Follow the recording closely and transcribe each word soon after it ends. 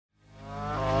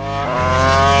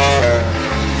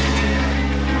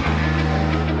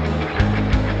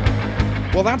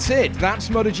that's it. That's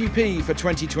MotoGP for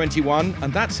 2021,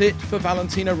 and that's it for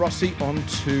Valentino Rossi on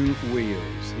two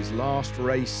wheels. His last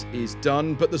race is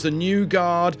done, but there's a new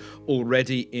guard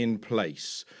already in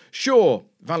place. Sure,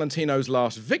 Valentino's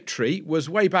last victory was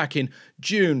way back in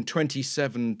June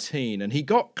 2017, and he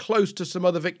got close to some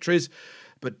other victories,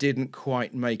 but didn't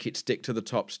quite make it stick to the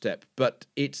top step. But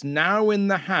it's now in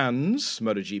the hands,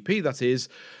 MotoGP that is,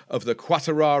 of the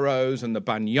Quartararos and the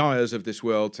Bagnaiyas of this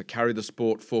world to carry the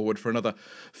sport forward for another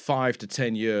 5 to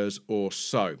 10 years or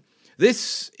so.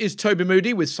 This is Toby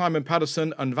Moody with Simon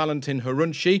Patterson and Valentin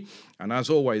Hurunci. And as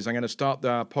always, I'm going to start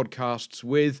our podcasts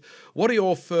with, what are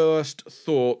your first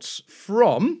thoughts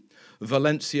from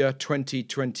Valencia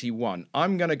 2021?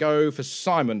 I'm going to go for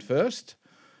Simon first.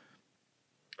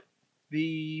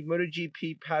 The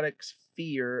MotoGP paddock's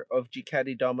fear of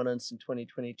Ducati dominance in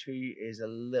 2022 is a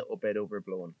little bit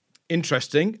overblown.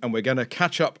 Interesting, and we're going to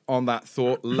catch up on that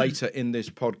thought later in this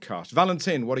podcast.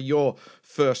 Valentin, what are your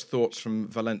first thoughts from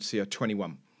Valencia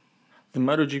 21? The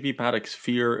MotoGP paddock's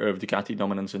fear of Ducati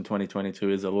dominance in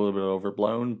 2022 is a little bit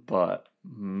overblown, but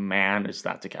man, is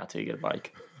that Ducati a good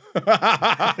bike.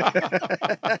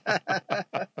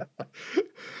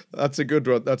 That's a good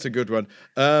one. That's a good one.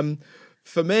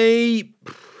 For me,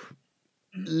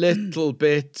 little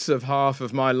bit of half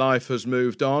of my life has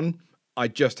moved on. I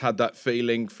just had that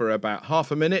feeling for about half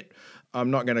a minute.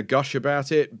 I'm not going to gush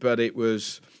about it, but it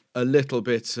was a little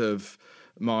bit of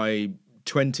my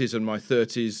 20s and my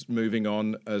 30s moving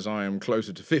on, as I am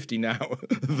closer to 50 now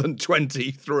than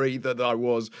 23 that I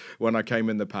was when I came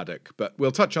in the paddock. But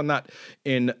we'll touch on that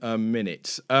in a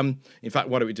minute. In fact,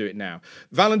 why don't we do it now?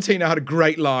 Valentino had a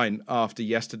great line after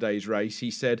yesterday's race.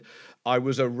 He said, I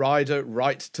was a rider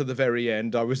right to the very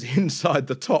end. I was inside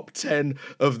the top 10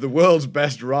 of the world's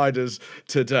best riders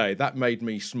today. That made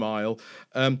me smile.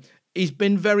 He's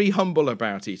been very humble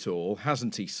about it all,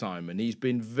 hasn't he, Simon? He's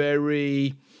been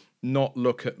very not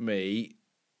look at me.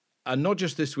 And not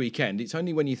just this weekend. It's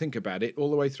only when you think about it all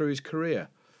the way through his career.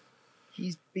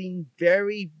 He's been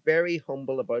very, very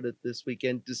humble about it this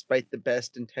weekend, despite the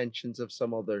best intentions of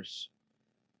some others.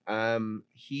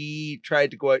 He tried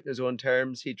to go out in his own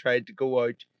terms. He tried to go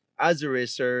out as a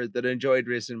racer that enjoyed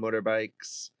racing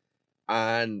motorbikes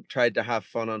and tried to have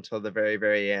fun until the very,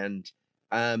 very end.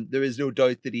 There is no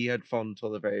doubt that he had fun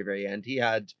until the very, very end. He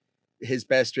had his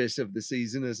best race of the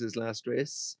season as his last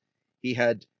race. He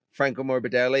had Franco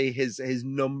Morbidelli, his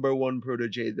number one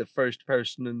protege, the first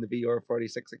person in the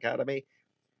VR46 Academy,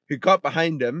 who got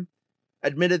behind him,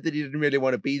 admitted that he didn't really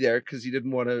want to be there because he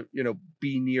didn't want to,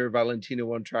 be near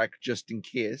Valentino on track just in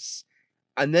case,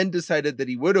 and then decided that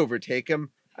he would overtake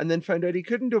him, and then found out he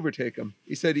couldn't overtake him.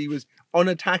 He said he was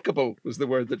unattackable, was the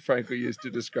word that Franco used to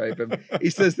describe him.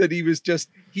 He says that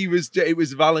it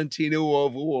was Valentino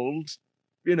of old,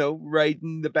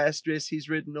 riding the best race he's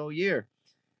ridden all year.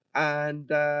 And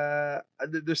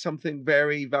there's something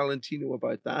very Valentino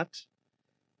about that.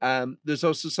 There's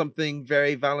also something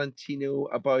very Valentino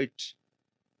about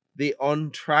the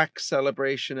on-track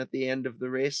celebration at the end of the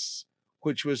race,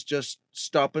 which was just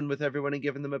stopping with everyone and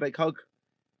giving them a big hug.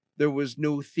 There was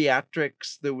no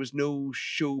theatrics, there was no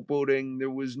showboating, there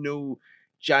was no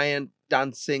giant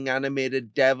dancing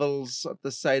animated devils at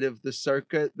the side of the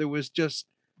circuit. There was just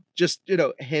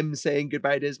him saying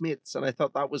goodbye to his mates. And I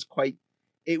thought that was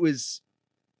it was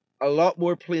a lot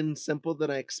more plain and simple than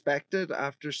I expected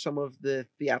after some of the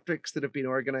theatrics that have been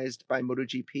organized by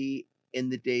MotoGP in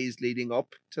the days leading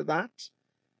up to that.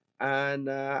 And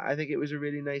I think it was a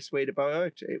really nice way to bow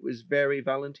out. It was very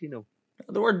Valentino.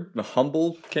 The word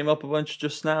humble came up a bunch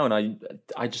just now, and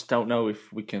I just don't know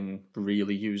if we can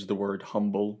really use the word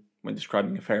humble when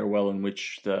describing a farewell in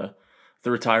which the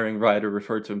retiring rider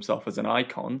referred to himself as an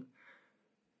icon,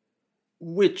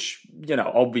 which,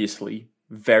 obviously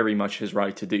very much his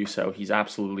right to do so. He's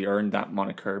absolutely earned that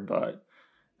moniker, but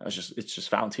it's just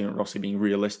Valentino Rossi being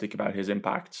realistic about his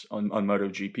impact on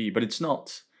MotoGP. But it's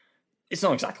not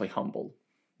exactly humble,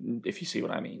 if you see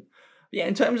what I mean. Yeah,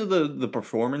 in terms of the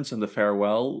performance and the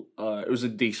farewell, it was a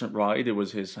decent ride. It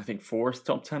was his, I think, 4th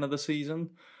top 10 of the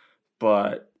season.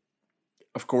 But,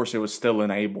 of course, it was still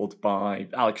enabled by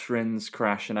Alex Rins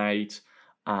crashing out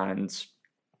and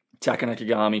Taka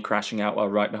Nakagami crashing out while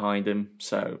right behind him.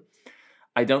 So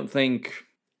I don't think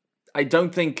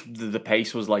the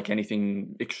pace was like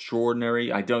anything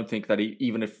extraordinary. I don't think that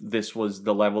even if this was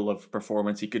the level of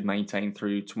performance he could maintain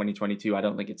through 2022, I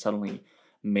don't think it suddenly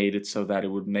made it so that it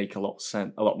would make a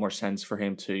lot more sense for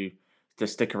him to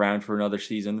stick around for another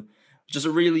season. Just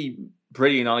a really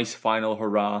pretty nice final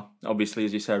hurrah. Obviously,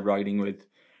 as you said, riding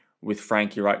with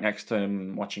Frankie right next to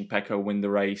him, watching Pecco win the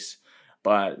race.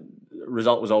 But the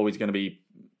result was always going to be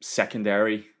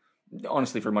secondary.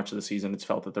 honestly, for much of the season, it's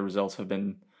felt that the results have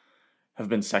been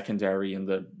secondary, and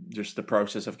the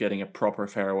process of getting a proper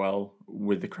farewell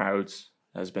with the crowds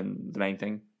has been the main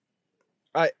thing.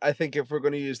 I think if we're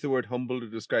going to use the word humble to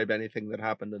describe anything that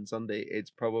happened on Sunday,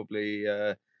 it's probably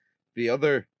the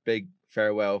other big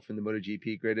farewell from the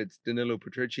MotoGP grid. It's Danilo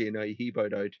Petrucci and how he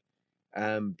bowed out.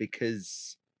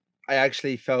 Because I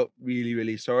actually felt really,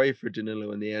 really sorry for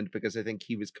Danilo in the end, because I think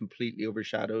he was completely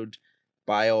overshadowed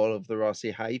by all of the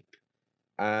Rossi hype.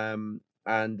 And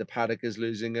the paddock is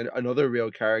losing another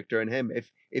real character in him.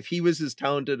 If he was as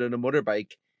talented on a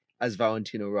motorbike as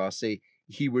Valentino Rossi,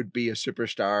 he would be a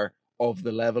superstar of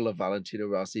the level of Valentino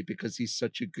Rossi, because he's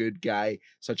such a good guy,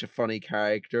 such a funny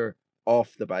character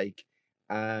off the bike.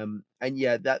 And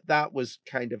yeah, that was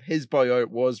kind of his boy out,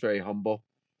 was very humble.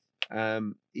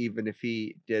 Even if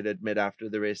he did admit after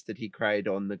the race that he cried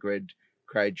on the grid,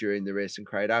 cried during the race, and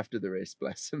cried after the race,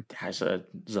 bless him. He's a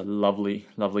lovely,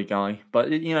 lovely guy.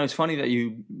 But it's funny that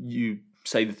you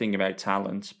say the thing about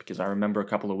talent, because I remember a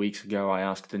couple of weeks ago I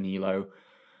asked Danilo,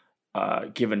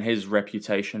 given his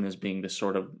reputation as being this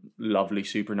sort of lovely,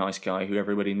 super nice guy who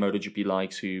everybody in MotoGP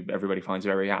likes, who everybody finds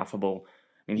very affable.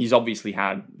 I mean, he's obviously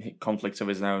had conflicts of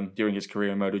his own during his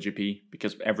career in MotoGP,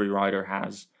 because every rider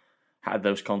has had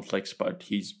those conflicts, but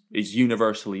he's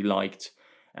universally liked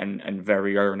and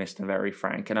very earnest and very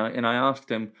frank. And I asked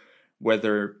him what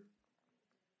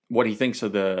he thinks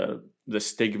of the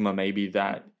stigma maybe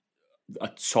that a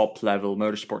top level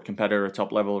motorsport competitor, a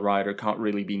top level rider can't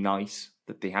really be nice,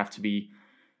 that they have to be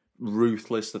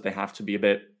ruthless, that they have to be a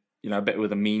bit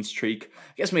with a mean streak.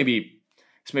 I guess maybe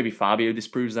Fabio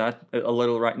disproves that a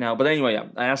little right now. But anyway,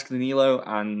 I asked Danilo,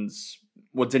 and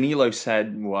what Danilo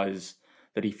said was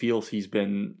that he feels he's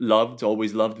been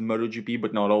always loved in MotoGP,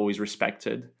 but not always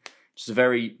respected. Which is a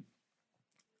very,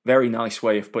 very nice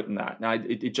way of putting that. Now,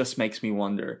 it just makes me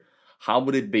wonder, how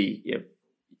would it be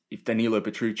if Danilo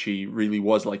Petrucci really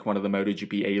was like one of the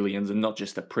MotoGP aliens and not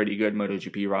just a pretty good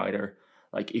MotoGP rider?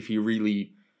 Like, if he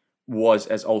really was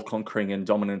as all-conquering and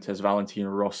dominant as Valentino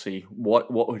Rossi,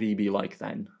 what would he be like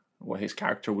then? What his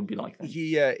character would be like then?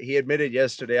 He admitted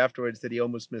yesterday afterwards that he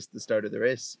almost missed the start of the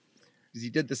race, because he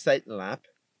did the sighting lap.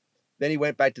 Then he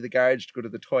went back to the garage to go to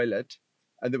the toilet,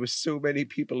 and there were so many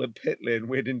people in pit lane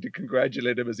waiting to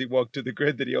congratulate him as he walked to the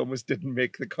grid that he almost didn't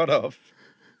make the cutoff.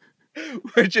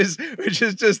 which is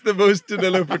just the most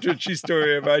Danilo Petrucci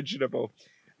story imaginable.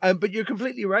 But you're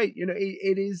completely right.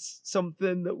 It is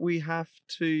something that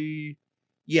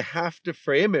you have to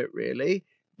frame it, really.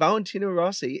 Valentino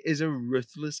Rossi is a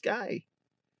ruthless guy.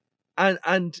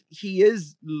 And he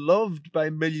is loved by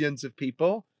millions of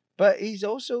people, but he's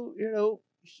also,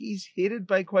 he's hated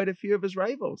by quite a few of his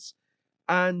rivals.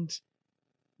 And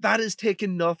that has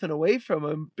taken nothing away from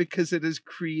him, because it has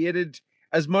created,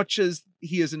 as much as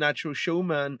he is a natural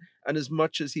showman and as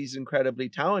much as he's incredibly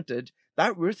talented,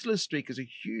 that ruthless streak is a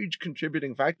huge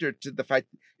contributing factor to the fact,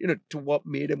 to what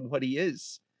made him what he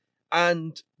is.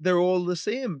 And they're all the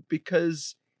same,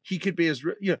 because he could be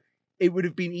it would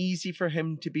have been easy for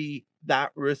him to be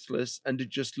that ruthless and to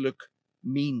just look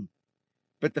mean.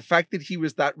 But the fact that he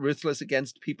was that ruthless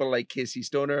against people like Casey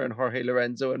Stoner and Jorge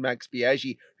Lorenzo and Max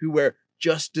Biaggi, who were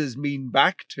just as mean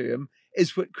back to him,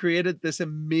 is what created this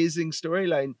amazing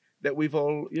storyline that we've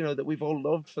all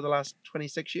loved for the last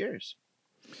 26 years.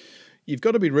 You've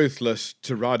got to be ruthless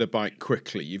to ride a bike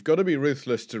quickly. You've got to be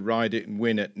ruthless to ride it and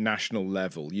win at national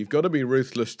level. You've got to be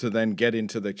ruthless to then get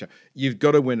into you've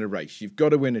got to win a race. You've got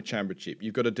to win a championship.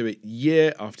 You've got to do it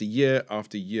year after year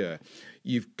after year.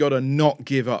 You've got to not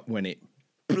give up when it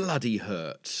bloody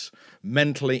hurts,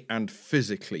 mentally and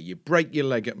physically. You break your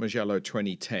leg at Mugello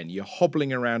 2010. You're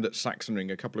hobbling around at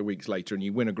Sachsenring a couple of weeks later, and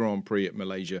you win a Grand Prix at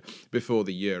Malaysia before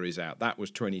the year is out. That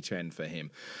was 2010 for him.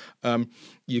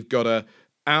 You've got to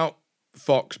outfox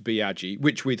Biaggi,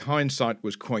 which with hindsight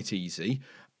was quite easy.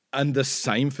 And the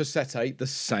same for Sete, the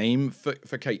same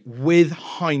for Kate. With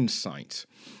hindsight,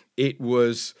 it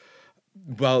was...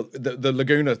 Well, the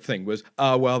Laguna thing was,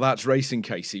 that's racing,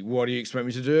 Casey. What do you expect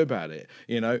me to do about it?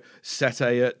 Sete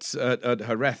at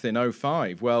Jerez in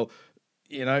 05. Well,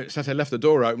 Sete left the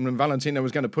door open and Valentino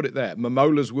was going to put it there.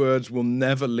 Momola's words will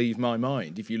never leave my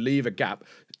mind. If you leave a gap,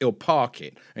 he'll park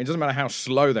it. And it doesn't matter how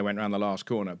slow they went around the last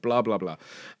corner, blah, blah, blah.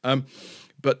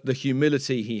 But the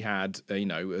humility he had,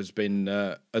 has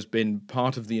been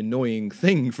part of the annoying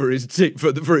thing for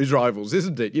his rivals,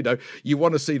 isn't it? You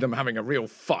want to see them having a real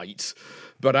fight,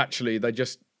 but actually they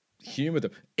just humour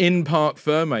them. In Parc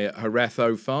Ferme at Jerez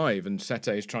 05, and Sete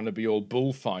is trying to be all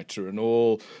bullfighter and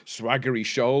all swaggery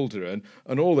shoulder,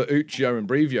 and all that Uccio and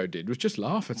Brivio did was just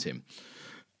laugh at him.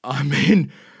 I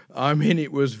mean,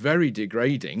 it was very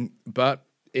degrading, but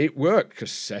it worked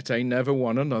because Sete never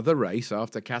won another race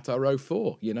after Qatar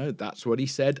 04. You know, that's what he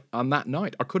said on that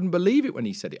night. I couldn't believe it when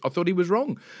he said it. I thought he was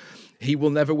wrong. He will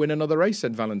never win another race,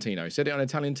 said Valentino. He said it on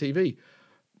Italian TV.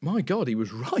 My God, he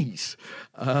was right.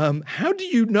 How do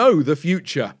you know the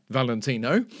future,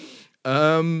 Valentino?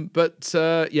 Coming back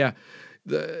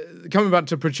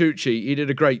to Petrucci, he did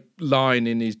a great line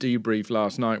in his debrief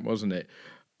last night, wasn't it?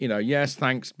 You know, yes,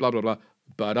 thanks, blah, blah, blah.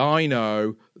 But I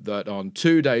know that on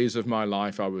 2 days of my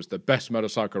life, I was the best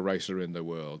motorcycle racer in the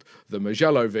world. The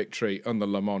Mugello victory and the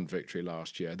Le Mans victory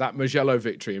last year. That Mugello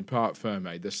victory in Parc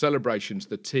Fermé, the celebrations,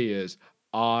 the tears,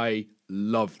 I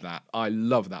love that. I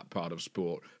love that part of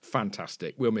sport.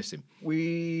 Fantastic. We'll miss him.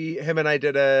 Him and I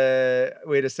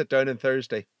we had a sit down on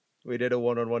Thursday. We did a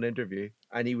one-on-one interview,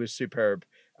 and he was superb.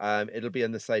 It'll be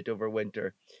on the site over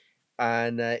winter.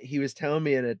 And he was telling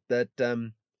me in it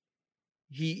that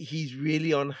he's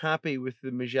really unhappy with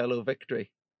the Mugello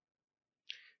victory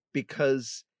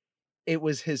because it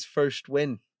was his first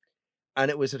win, and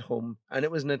it was at home, and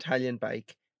it was an Italian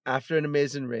bike after an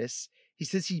amazing race. He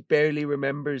says he barely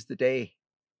remembers the day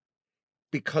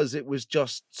because it was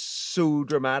just so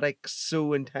dramatic,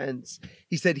 so intense.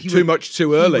 He said too much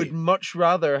too early. He would much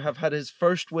rather have had his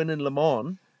first win in Le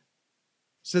Mans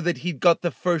so that he'd got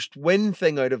the first win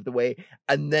thing out of the way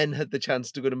and then had the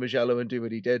chance to go to Mugello and do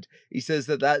what he did. He says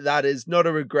that is not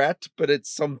a regret, but it's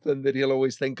something that he'll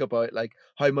always think about, like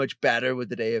how much better would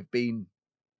the day have been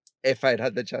if I'd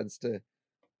had the chance to.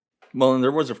 Well, and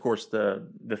there was, of course, the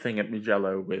thing at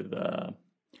Mugello with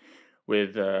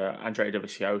Andrea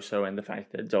Dovizioso and the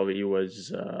fact that Dovi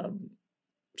was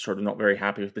sort of not very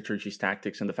happy with Petrucci's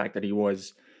tactics and the fact that he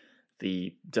was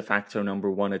the de facto number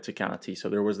one at Ducati. So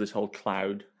there was this whole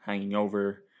cloud hanging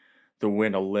over the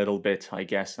win a little bit, I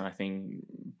guess. And I think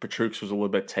Petrucci was a little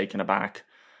bit taken aback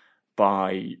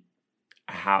by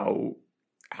how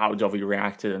Dovi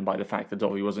reacted and by the fact that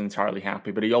Dovi wasn't entirely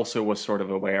happy. But he also was sort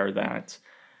of aware that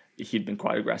he'd been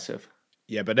quite aggressive.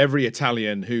 Yeah, but every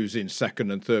Italian who's in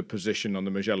second and third position on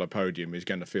the Mugello podium is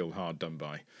going to feel hard done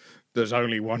by. There's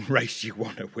only one race you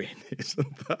want to win,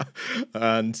 isn't there?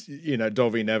 And, you know,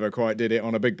 Dovi never quite did it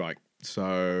on a big bike.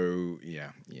 So,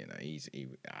 yeah, you know,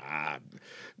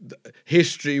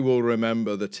 history will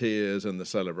remember the tears and the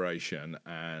celebration,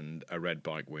 and a red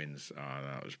bike wins.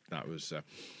 That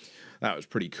was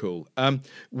pretty cool.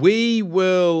 We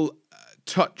will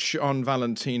touch on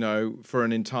Valentino for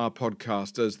an entire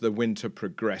podcast as the winter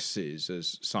progresses.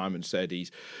 As Simon said, he's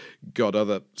got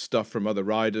other stuff from other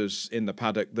riders in the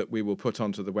paddock that we will put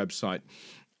onto the website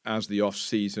as the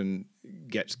off-season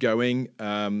gets going.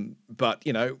 But,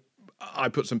 you know, I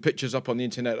put some pictures up on the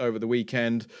internet over the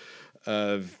weekend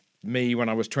of me when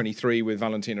I was 23 with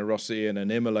Valentino Rossi in an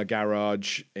Imola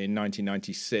garage in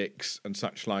 1996 and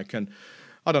such like. And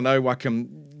I don't know, I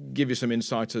can give you some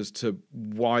insight as to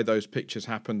why those pictures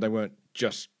happened. They weren't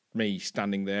just me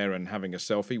standing there and having a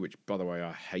selfie, which, by the way,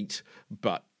 I hate,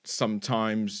 but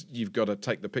sometimes you've got to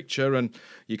take the picture and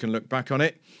you can look back on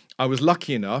it. I was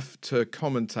lucky enough to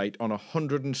commentate on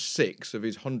 106 of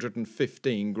his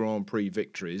 115 Grand Prix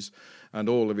victories and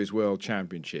all of his world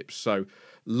championships. So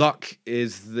luck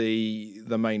is the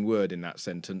main word in that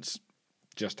sentence.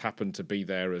 Just happened to be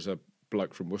there as a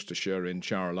bloke from Worcestershire in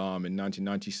Shah Alam in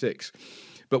 1996.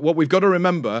 But what we've got to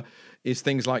remember is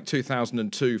things like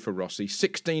 2002 for Rossi,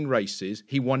 16 races.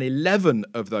 He won 11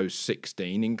 of those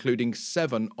 16, including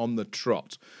 7 on the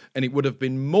trot. And it would have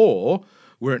been more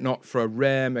were it not for a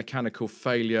rare mechanical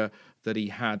failure that he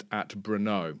had at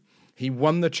Brno. He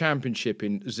won the championship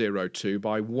in 02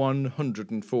 by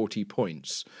 140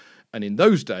 points. And in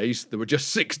those days, there were just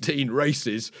 16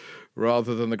 races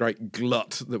rather than the great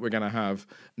glut that we're going to have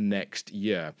next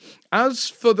year. As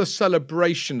for the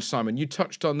celebrations, Simon, you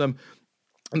touched on them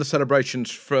and the celebrations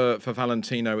for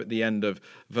Valentino at the end of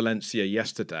Valencia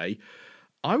yesterday.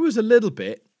 I was a little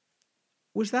bit,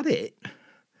 was that it?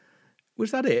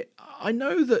 Was that it? I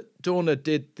know that Dorna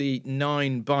did the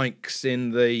 9 bikes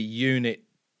in the unit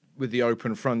with the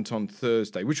open front on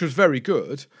Thursday, which was very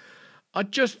good. I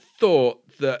just thought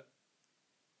that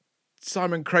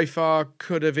Simon Crafar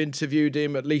could have interviewed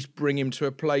him, at least bring him to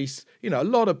a place. You know, a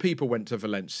lot of people went to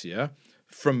Valencia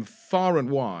from far and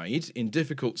wide in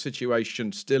difficult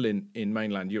situations still in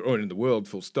mainland Europe, or in the world,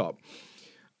 full stop.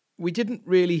 We didn't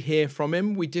really hear from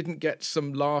him. We didn't get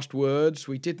some last words.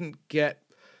 We didn't get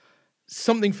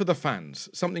something for the fans.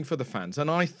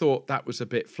 And I thought that was a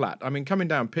bit flat. I mean, coming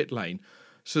down pit lane,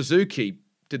 Suzuki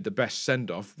did the best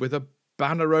send-off with a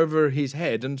banner over his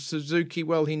head, and Suzuki,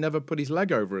 well, he never put his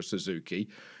leg over a Suzuki.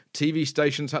 TV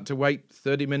stations had to wait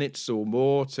 30 minutes or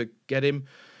more to get him.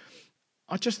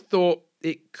 I just thought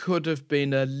it could have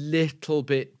been a little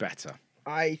bit better.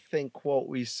 I think what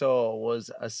we saw was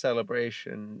a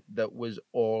celebration that was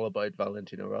all about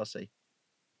Valentino Rossi.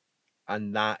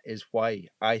 And that is why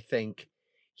I think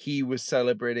he was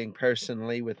celebrating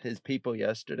personally with his people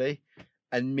yesterday.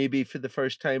 And maybe for the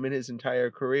first time in his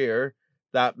entire career,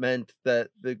 that meant that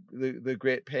the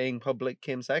great paying public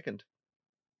came second.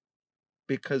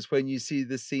 Because when you see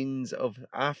the scenes of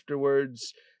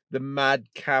afterwards, the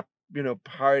madcap,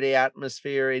 party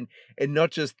atmosphere in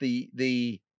not just the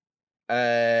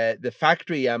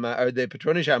factory Yamaha or the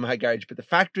Petronas Yamaha garage, but the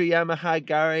factory Yamaha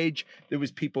garage, there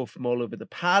was people from all over the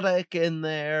paddock in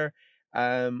there.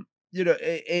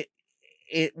 It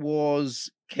was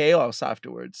chaos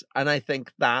afterwards, and I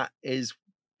think that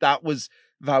was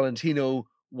Valentino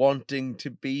wanting to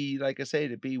be, like I say,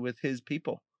 to be with his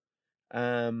people.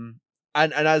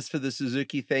 And as for the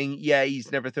Suzuki thing, yeah,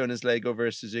 he's never thrown his leg over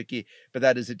a Suzuki, but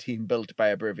that is a team built by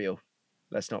a Brivio.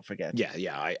 Let's not forget.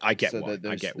 Yeah, I get So why.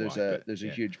 There's a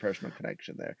huge personal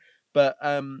connection there. But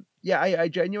I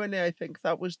genuinely, I think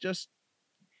that was just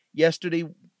yesterday,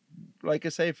 like I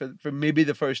say, for maybe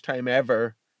the first time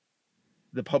ever,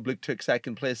 the public took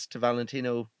second place to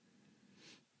Valentino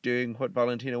doing what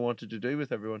Valentino wanted to do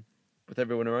with everyone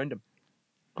around him,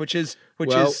 which is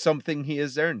something he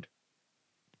has earned.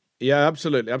 Yeah,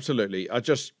 absolutely.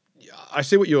 I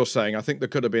see what you're saying. I think there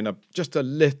could have been just a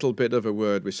little bit of a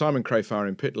word with Simon Crafar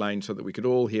in pit lane so that we could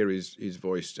all hear his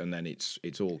voice, and then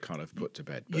it's all kind of put to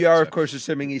bed. But, you are, of course,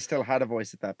 assuming he still had a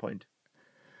voice at that point.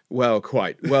 Well,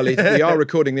 quite. Well, we are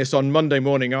recording this on Monday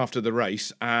morning after the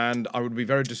race, and I would be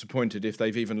very disappointed if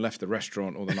they've even left the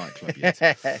restaurant or the nightclub yet.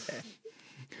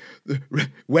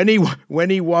 When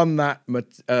he won that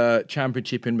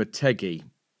championship in Motegi,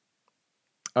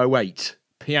 2008,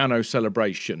 piano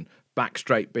celebration, back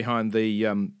straight behind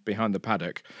the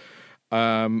paddock.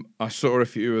 I saw a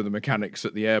few of the mechanics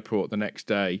at the airport the next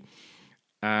day,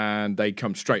 and they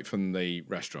come straight from the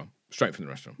restaurant.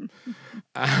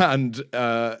 And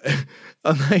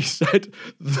they said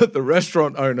that the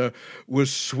restaurant owner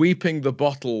was sweeping the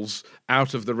bottles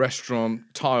out of the restaurant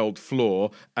tiled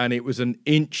floor, and it was an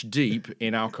inch deep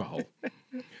in alcohol.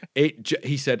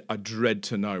 He said, I dread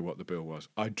to know what the bill was.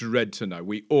 I dread to know.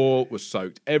 We all were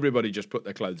soaked. Everybody just put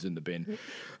their clothes in the bin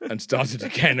and started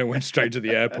again and went straight to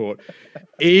the airport.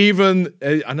 And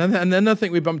then I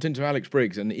think we bumped into Alex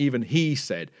Briggs, and even he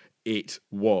said it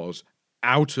was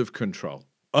out of control,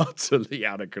 utterly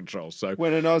out of control. So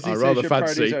when an Aussie says your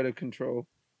party's out of control.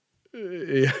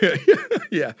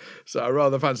 Yeah. So I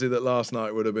rather fancy that last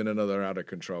night would have been another out of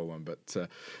control one, but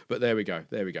there we go.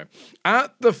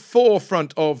 At the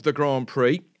forefront of the Grand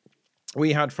Prix,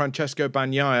 we had Paco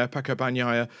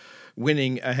Bagnaia,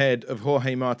 winning ahead of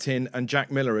Jorge Martin and Jack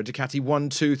Miller, a Ducati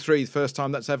 1-2-3, the first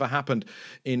time that's ever happened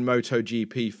in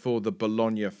MotoGP for the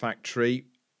Bologna factory.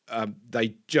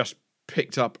 They just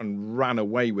picked up and ran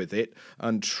away with it,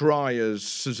 and try as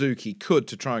Suzuki could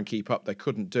to try and keep up, they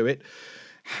couldn't do it.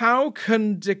 How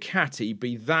can Ducati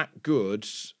be that good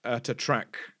at a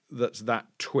track that's that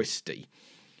twisty?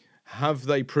 Have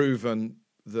they proven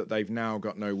that they've now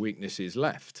got no weaknesses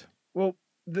left? Well,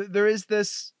 there is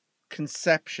this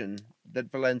conception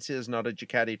that Valencia is not a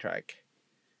Ducati track,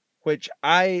 which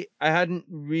I hadn't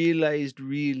realized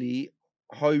really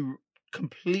how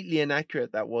completely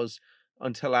inaccurate that was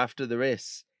until after the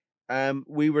race.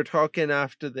 We were talking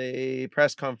after the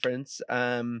press conference.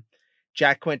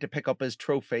 Jack went to pick up his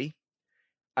trophy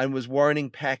and was warning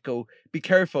Pecco, be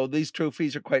careful, these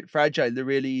trophies are quite fragile. They're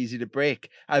really easy to break.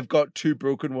 I've got 2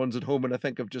 broken ones at home and I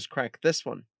think I've just cracked this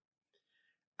one.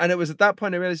 And it was at that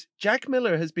point I realized Jack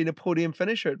Miller has been a podium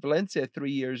finisher at Valencia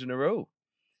 3 years in a row.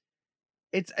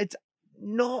 It's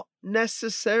not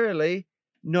necessarily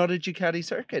not a Ducati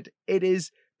circuit. It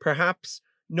is perhaps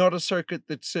not a circuit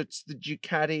that suits the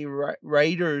Ducati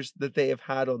riders that they have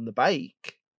had on the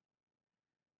bike.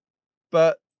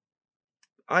 But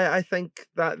I think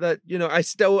that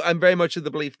I'm very much of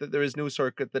the belief that there is no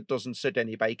circuit that doesn't suit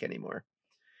any bike anymore.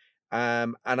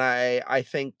 And I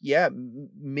think,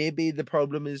 maybe the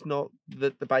problem is not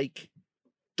that the bike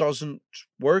doesn't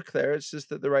work there. It's just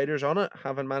that the riders on it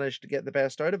haven't managed to get the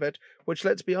best out of it, which,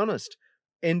 let's be honest,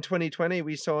 in 2020,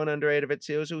 we saw an Andrea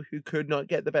Dovizioso who could not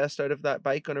get the best out of that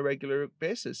bike on a regular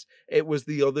basis. It was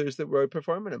the others that were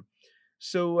outperforming him.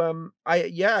 So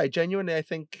I genuinely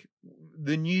think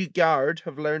the new guard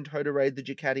have learned how to ride the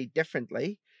Ducati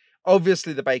differently.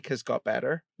 Obviously, the bike has got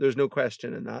better. There's no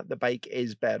question in that. The bike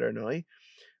is better now.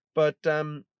 But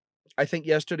I think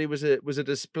yesterday was a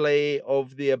display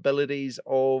of the abilities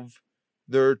of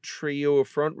their trio of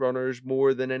front runners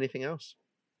more than anything else.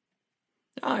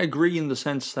 I agree in the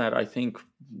sense that I think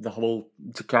the whole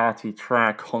Ducati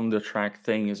track, Honda track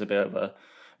thing is a bit of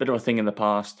bit of a thing in the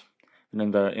past and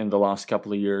in the last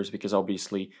couple of years, because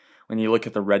obviously when you look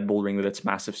at the Red Bull ring with its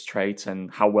massive straights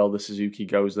and how well the Suzuki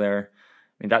goes there,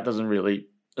 I mean, that doesn't really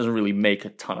make a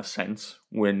ton of sense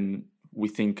when we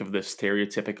think of the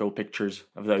stereotypical pictures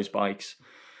of those bikes.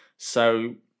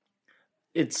 So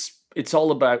it's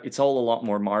all a lot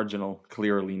more marginal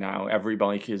clearly now. Every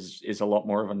bike is a lot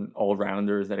more of an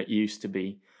all-rounder than it used to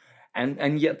be.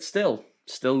 And yet still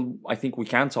I think we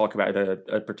can talk about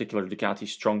a particular Ducati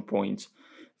strong point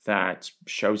that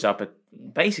shows up at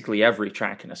basically every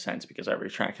track in a sense, because every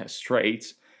track has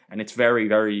straights, and it's very,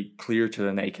 very clear to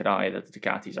the naked eye that the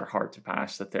Ducatis are hard to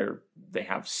pass, that they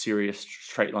have serious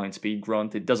straight line speed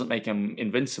grunt. It doesn't make them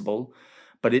invincible,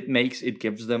 but it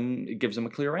gives them a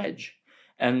clear edge.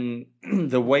 And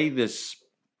the way this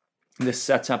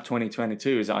sets up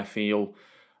 2022 is, I feel,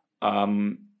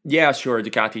 yeah, sure,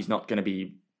 Ducati's not going to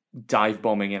be dive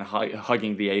bombing and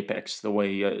hugging the apex the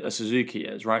way a Suzuki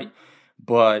is, right?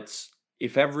 But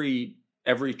if every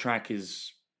track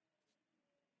is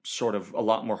sort of a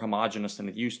lot more homogeneous than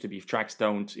it used to be, if track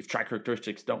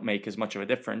characteristics don't make as much of a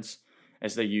difference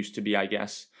as they used to be, I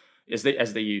guess, as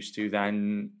they used to,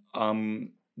 then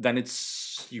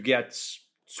you get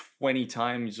 20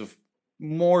 times of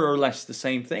more or less the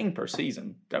same thing per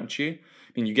season, don't you?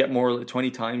 I mean, you get 20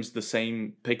 times the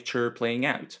same picture playing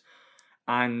out.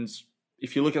 And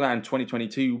if you look at that in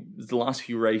 2022, the last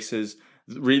few races,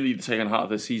 really the second half of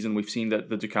the season, we've seen that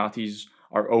the Ducatis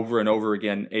are over and over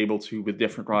again able to, with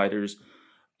different riders,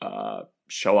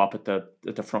 show up at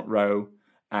the front row,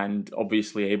 and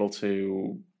obviously able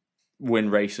to win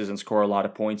races and score a lot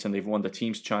of points. And they've won the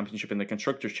team's championship and the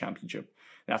constructors' championship.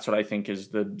 That's what I think is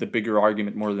the bigger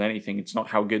argument more than anything. It's not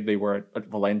how good they were at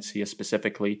Valencia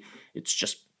specifically. It's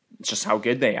just how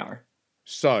good they are.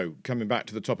 So, coming back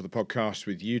to the top of the podcast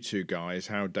with you two guys,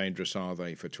 how dangerous are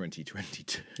they for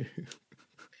 2022?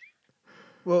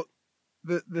 Well,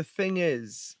 the thing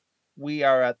is, we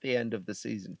are at the end of the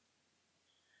season.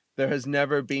 There has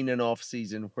never been an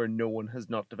off-season where no one has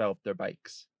not developed their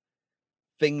bikes.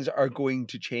 Things are going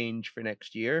to change for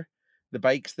next year. The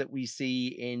bikes that we see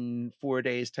in 4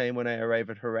 days' time when I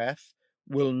arrive at Jerez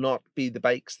will not be the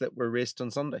bikes that were raced on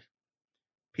Sunday.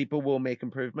 People will make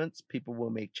improvements. People will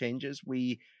make changes.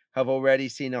 We have already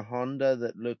seen a Honda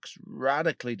that looks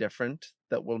radically different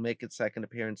that will make its second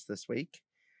appearance this week.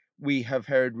 We have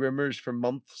heard rumors for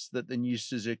months that the new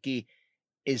Suzuki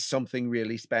is something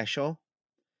really special.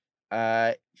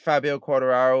 Fabio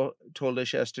Quartararo told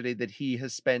us yesterday that he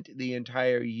has spent the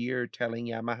entire year telling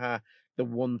Yamaha the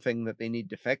one thing that they need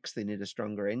to fix. They need a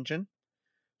stronger engine.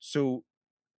 So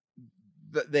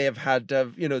they have had to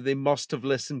have, they must have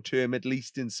listened to him at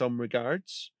least in some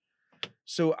regards.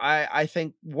 So I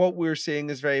think what we're seeing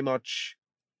is very much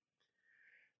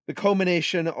the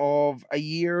culmination of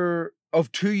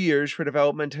 2 years where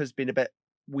development has been a bit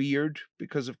weird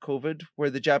because of COVID, where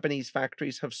the Japanese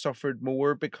factories have suffered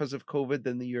more because of COVID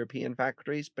than the European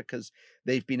factories, because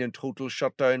they've been in total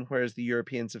shutdown, whereas the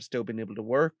Europeans have still been able to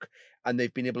work, and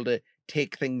they've been able to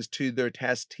take things to their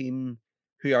test team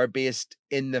who are based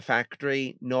in the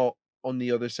factory, not on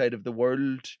the other side of the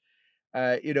world.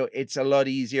 It's a lot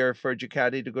easier for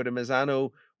Ducati to go to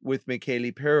Misano with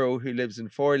Michele Pirro, who lives in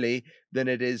Forlì, than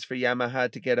it is for Yamaha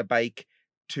to get a bike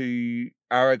to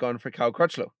Aragon for Cal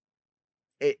Crutchlow.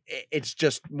 It's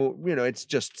just more, it's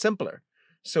just simpler.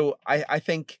 So I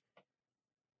think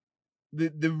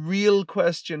the real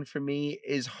question for me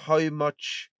is how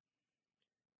much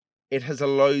it has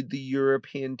allowed the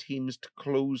European teams to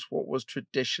close what was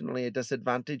traditionally a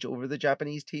disadvantage over the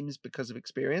Japanese teams because of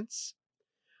experience.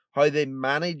 How they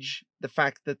manage the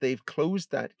fact that they've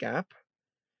closed that gap,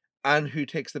 and who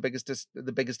takes the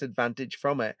biggest advantage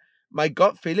from it. My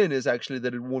gut feeling is actually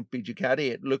that it won't be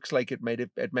Ducati. It looks like it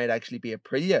might actually be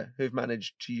Aprilia who've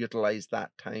managed to utilize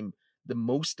that time the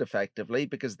most effectively,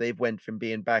 because they've went from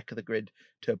being back of the grid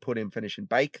to a podium finishing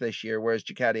bike this year, whereas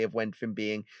Ducati have went from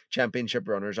being championship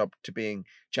runners up to being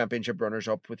championship runners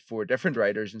up with 4 different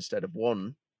riders instead of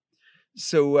 1.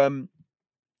 So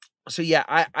yeah,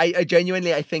 I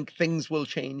genuinely, I think things will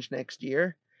change next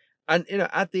year. And,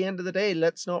 at the end of the day,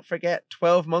 let's not forget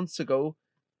 12 months ago,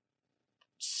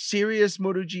 serious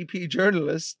MotoGP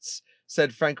journalists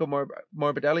said Franco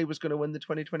Morbidelli was going to win the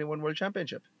 2021 World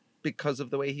Championship because of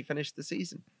the way he finished the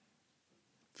season.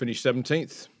 Finished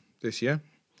 17th this year.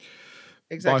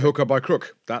 Exactly. By hook or by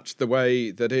crook. That's the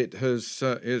way that it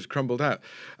has crumbled out.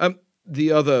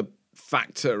 The other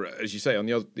factor, as you say, on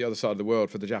the other side of the world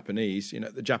for the Japanese.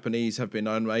 The Japanese have been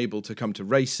unable to come to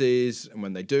races, and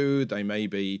when they do, they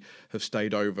maybe have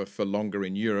stayed over for longer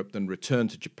in Europe than return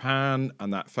to Japan,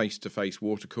 and that face-to-face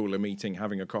water cooler meeting,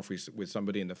 having a coffee with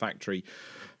somebody in the factory,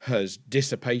 has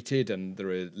dissipated, and there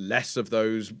are less of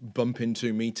those bump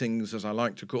into meetings, as I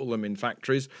like to call them, in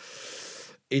factories.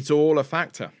 It's all a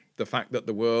factor, the fact that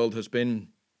the world has been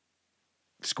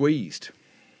squeezed.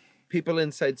 People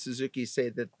inside Suzuki say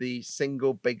that the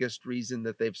single biggest reason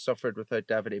that they've suffered without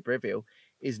Davide Brivio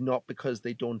is not because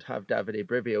they don't have Davide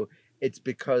Brivio. It's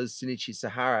because Shinichi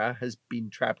Sahara has been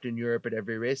trapped in Europe at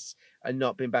every race and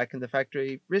not been back in the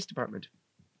factory race department.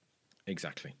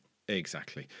 Exactly.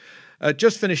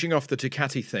 Just finishing off the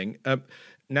Ducati thing.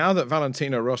 Now that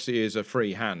Valentino Rossi is a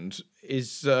free hand,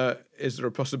 is there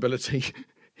a possibility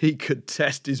he could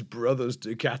test his brother's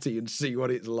Ducati and see what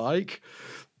it's like?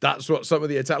 That's what some of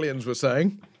the Italians were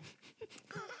saying.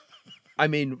 I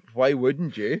mean, why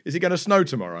wouldn't you? Is it going to snow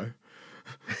tomorrow?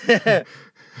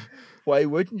 Why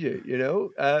wouldn't you?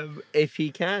 If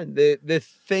he can. The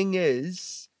thing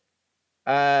is,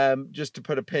 just to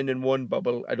put a pin in one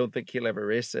bubble, I don't think he'll ever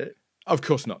race it. Of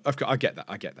course not. I get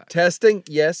that. Testing,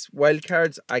 yes.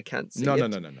 Wildcards, I can't see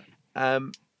it. No.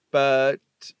 But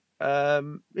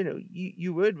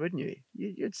you would, wouldn't you?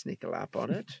 You'd sneak a lap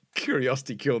on it.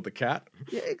 Curiosity killed the cat.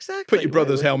 Yeah, exactly. Put your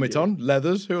brother's helmet on,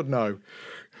 leathers. Who would know?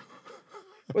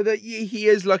 Well, he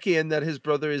is lucky in that his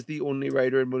brother is the only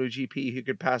rider in MotoGP who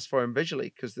could pass for him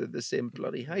visually because they're the same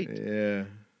bloody height. Yeah.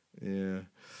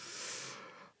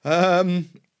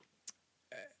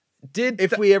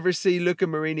 If we ever see Luca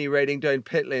Marini riding down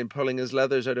pit lane pulling his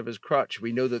leathers out of his crotch,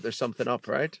 we know that there's something up,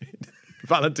 right?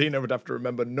 Valentino would have to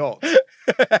remember not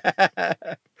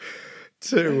to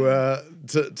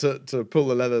pull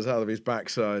the leathers out of his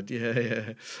backside.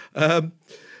 Yeah.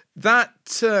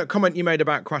 That comment you made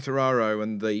about Quartararo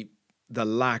and the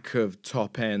lack of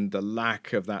top end, the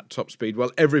lack of that top speed. Well,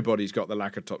 everybody's got the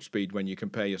lack of top speed when you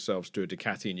compare yourselves to a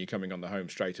Ducati and you're coming on the home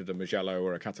straight at a Mugello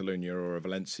or a Catalunya or a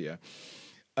Valencia.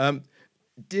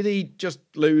 Did he just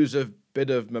lose a bit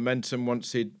of momentum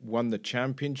once he'd won the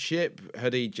championship?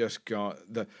 Had he just got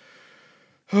the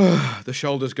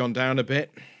shoulders gone down a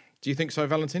bit? Do you think so,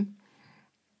 Valentin?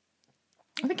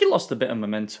 I think he lost a bit of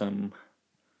momentum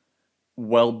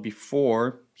well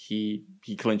before he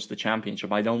clinched the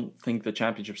championship. I don't think the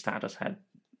championship status had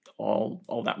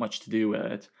all that much to do with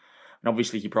it. And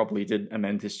obviously he probably did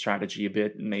amend his strategy a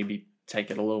bit and maybe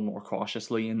take it a little more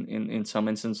cautiously in some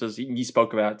instances. He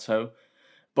spoke about it so.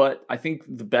 But I think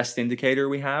the best indicator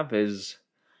we have is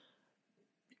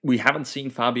we haven't seen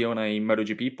Fabio in a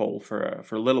MotoGP pole for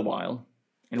a little while.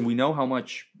 And we know how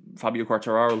much Fabio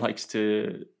Quartararo likes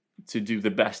to do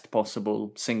the best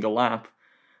possible single lap.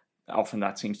 Often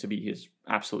that seems to be his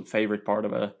absolute favorite part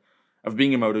of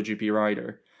being a MotoGP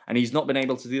rider. And he's not been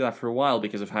able to do that for a while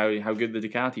because of how good the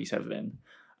Ducatis have been.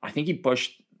 I think he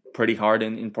pushed pretty hard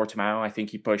in Portimao. I think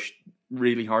he pushed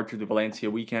really hard through the Valencia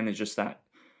weekend. It's just that,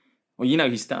 well,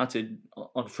 he started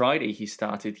on Friday.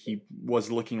 He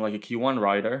was looking like a Q1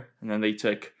 rider, and then they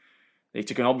took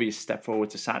an obvious step forward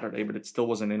to Saturday, but it still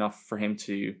wasn't enough for him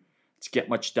to get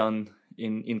much done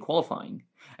in qualifying.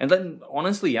 And then,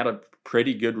 honestly, he had a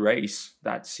pretty good race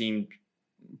that seemed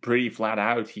pretty flat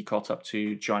out. He caught up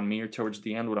to John Mir towards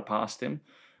the end, would have passed him.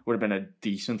 Would have been a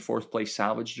decent fourth place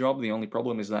salvage job. The only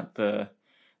problem is that the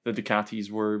Ducatis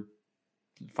were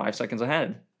 5 seconds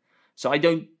ahead. So I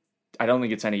don't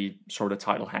think it's any sort of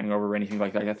title hangover or anything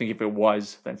like that. I think if it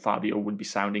was, then Fabio would be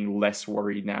sounding less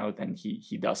worried now than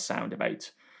he does sound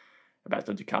about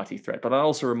the Ducati threat. But that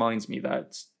also reminds me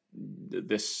that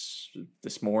this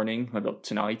morning, about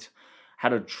tonight,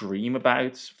 had a dream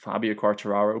about Fabio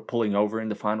Quartararo pulling over in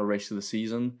the final race of the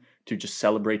season to just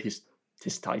celebrate his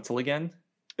title again.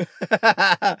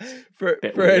 For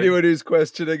anyone who's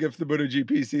questioning if the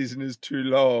MotoGP season is too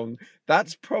long,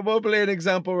 that's probably an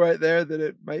example right there that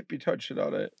it might be touching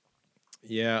on it.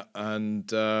 Yeah,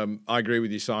 and I agree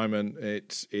with you, Simon.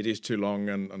 It is too long,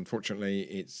 and unfortunately,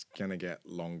 it's gonna get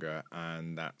longer,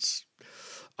 and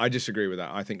I disagree with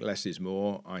that. I think less is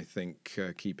more. I think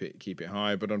keep it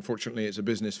high, but unfortunately, it's a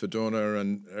business for Dorna,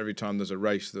 and every time there's a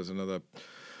race, there's another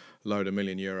load of €1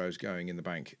 million going in the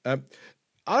bank. I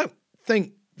don't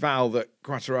think, Val, that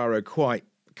Quartararo quite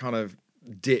kind of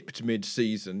dipped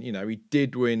mid-season. He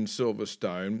did win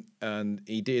Silverstone, and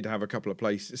he did have a couple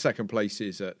of second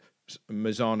places at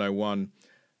Misano 1,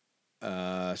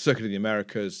 Circuit of the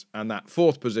Americas, and that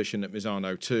fourth position at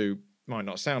Misano 2 might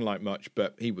not sound like much,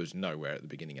 but he was nowhere at the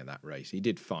beginning of that race. He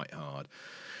did fight hard.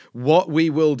 What we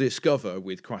will discover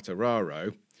with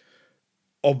Quartararo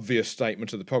obvious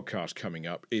statement of the podcast coming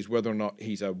up is whether or not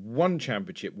he's a one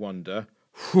championship wonder,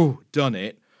 whew, done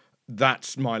it,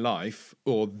 that's my life,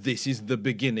 or this is the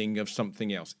beginning of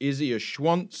something else. Is he a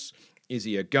Schwantz? Is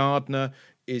he a Gardner?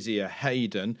 Is he a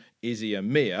Hayden? Is he a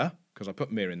Mir? Because I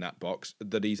put Mir in that box,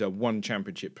 that he's a one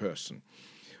championship person.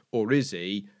 Or is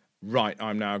he, right,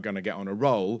 I'm now going to get on a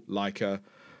roll like a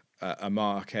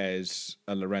Marquez,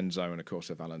 a Lorenzo, and of course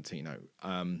a Valentino.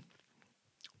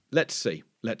 Let's see.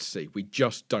 We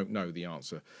just don't know the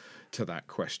answer to that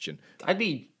question. I'd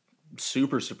be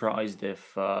super surprised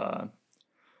if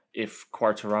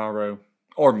Quartararo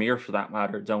or Mir, for that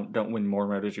matter, don't win more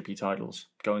MotoGP titles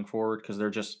going forward, because they're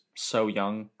just so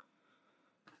young.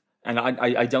 And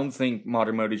I don't think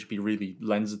modern MotoGP really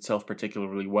lends itself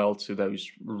particularly well to those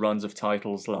runs of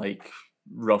titles like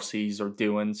Rossi's or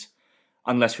Doohan's,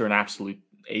 unless you're an absolute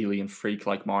alien freak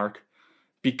like Mark.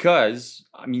 Because,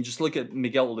 I mean, just look at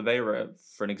Miguel Oliveira,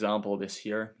 for an example, this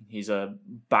year. He's a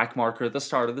backmarker at the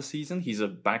start of the season. He's a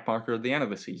backmarker at the end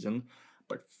of the season.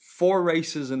 But 4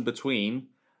 races in between,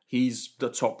 he's the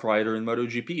top rider in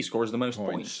MotoGP. He scores the most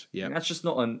points. Yeah, that's just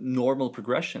not a normal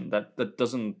progression. That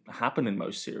doesn't happen in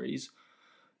most series.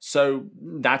 So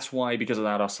that's why, because of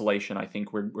that oscillation, I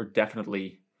think we're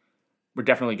definitely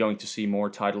going to see more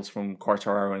titles from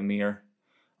Quartararo and Mir.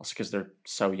 Also because they're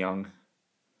so young.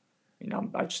 You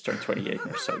know, I just turned 28 and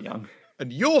they're so young.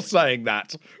 And you're saying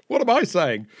that. What am I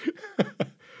saying?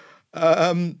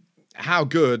 How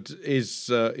good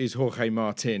is Jorge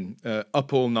Martin?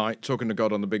 Up all night, talking to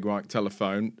God on the big white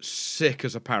telephone, sick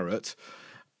as a parrot.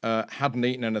 Hadn't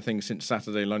eaten anything since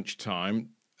Saturday lunchtime.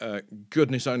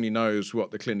 Goodness only knows what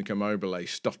the Clinica Mobile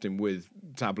stuffed him with,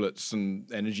 tablets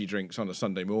and energy drinks on a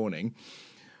Sunday morning.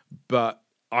 But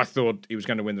I thought he was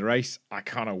going to win the race. I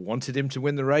kind of wanted him to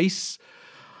win the race.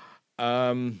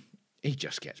 He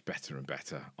just gets better and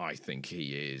better. I think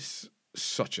he is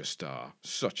such a star.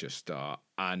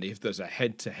 And if there's a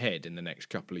head-to-head in the next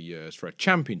couple of years for a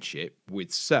championship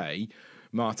with, say,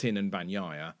 Martin and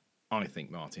Bagnaia, I think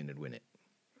Martin would win it.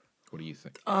 What do you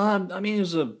think? I mean, it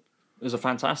was a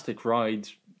fantastic ride,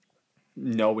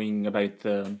 knowing about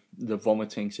the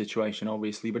vomiting situation,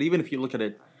 obviously. But even if you look at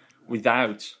it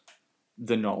without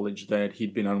the knowledge that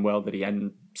he'd been unwell, that he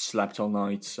hadn't slept all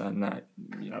night, and that,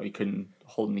 you know, he couldn't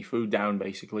hold any food down,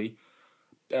 basically,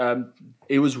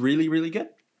 it was really, really good.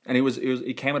 And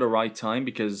it came at the right time,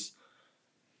 because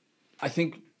I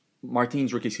think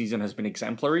Martin's rookie season has been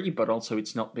exemplary, but also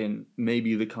it's not been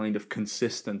maybe the kind of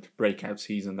consistent breakout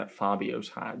season that Fabio's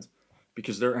had,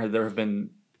 because there have been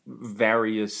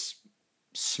various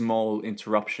small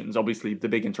interruptions. Obviously, the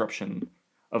big interruption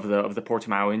of the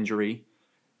Portimao injury,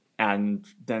 and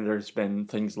then there's been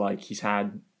things like he's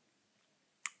had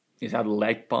a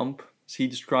leg bump, as he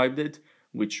described it,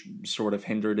 which sort of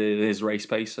hindered his race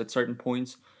pace at certain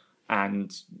points.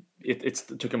 And it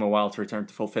took him a while to return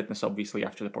to full fitness, obviously,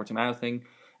 after the Portimao thing.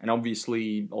 And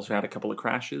obviously also had a couple of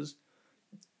crashes.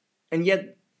 And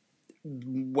yet,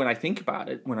 when I think about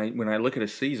it, when I look at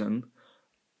his season,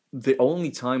 the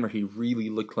only time where he really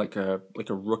looked like a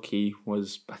rookie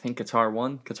was, I think, Qatar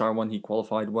 1. Qatar 1, he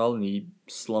qualified well and he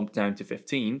slumped down to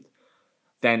 15th.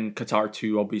 Then Qatar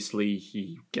 2, obviously,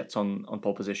 he gets on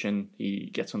pole position, he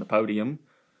gets on the podium.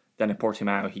 Then at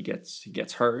Portimao, he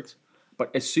gets hurt.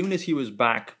 But as soon as he was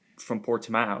back from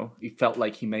Portimao, he felt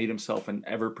like he made himself an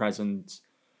ever-present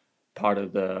part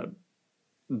of the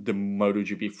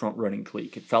MotoGP front-running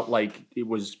clique. It felt like it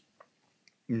was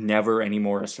never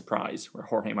anymore a surprise where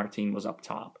Jorge Martin was up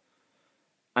top.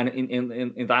 And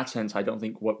in that sense, I don't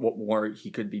think what more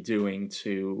he could be doing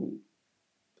to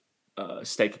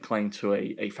stake a claim to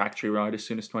a factory ride as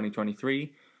soon as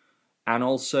 2023. And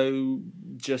also,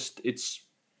 it's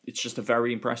just a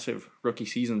very impressive rookie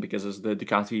season, because as the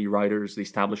Ducati riders, the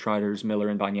established riders, Miller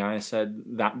and Bagnaia said,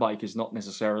 that bike is not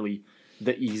necessarily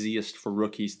the easiest for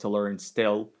rookies to learn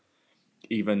still,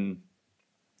 even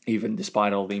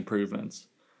despite all the improvements.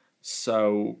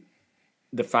 So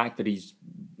the fact that he's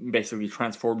basically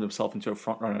transformed himself into a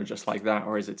front runner just like that,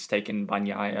 or as it's taken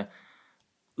Bagnaia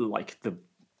like the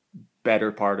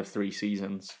better part of 3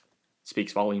 seasons,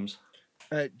 speaks volumes.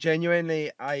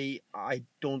 Genuinely, I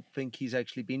don't think he's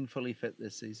actually been fully fit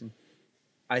this season.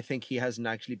 I think he hasn't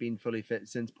actually been fully fit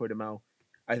since Portimao.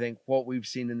 I think what we've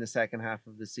seen in the second half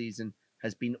of the season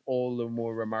has been all the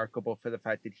more remarkable for the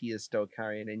fact that he is still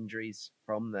carrying injuries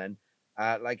from then.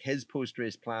 Like his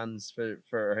post-race plans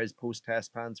for his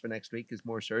post-test plans for next week is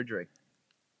more surgery.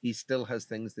 He still has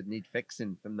things that need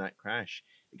fixing from that crash.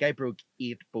 The guy broke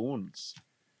 8 bones.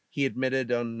 He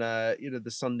admitted on the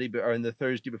Sunday or on the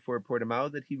Thursday before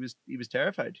Portimao that he was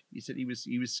terrified. He said he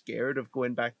was scared of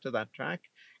going back to that track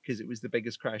because it was the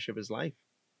biggest crash of his life.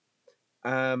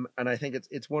 And I think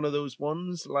it's one of those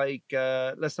ones like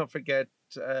let's not forget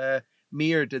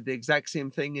Mir did the exact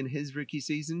same thing in his rookie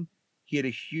season. He had a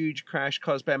huge crash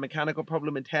caused by a mechanical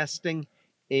problem in testing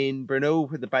in Brno,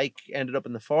 where the bike ended up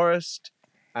in the forest.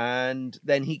 And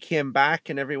then he came back,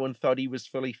 and everyone thought he was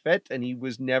fully fit, and he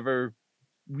was never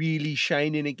really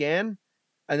shining again.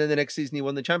 And then the next season, he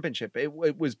won the championship. It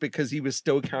was because he was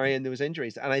still carrying those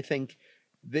injuries. And I think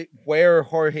that where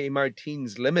Jorge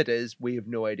Martin's limit is, we have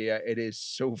no idea. It is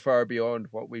so far beyond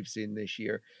what we've seen this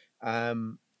year.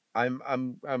 I'm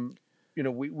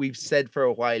we've said for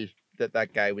a while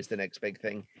that guy was the next big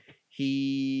thing.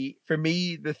 For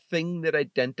me, the thing that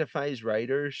identifies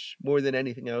riders more than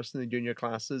anything else in the junior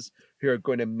classes who are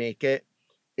going to make it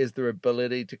is their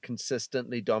ability to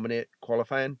consistently dominate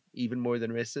qualifying, even more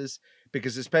than races.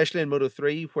 Because especially in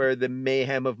Moto3, where the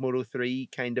mayhem of Moto3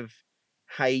 kind of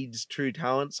hides true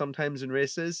talent sometimes in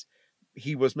races,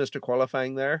 he was Mr.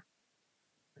 Qualifying there.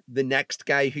 The next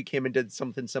guy who came and did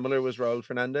something similar was Raul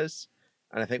Fernandez.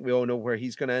 And I think we all know where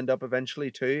he's going to end up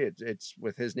eventually too. It's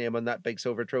with his name on that big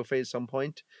silver trophy at some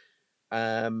point.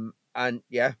 And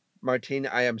yeah, Martin,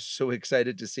 I am so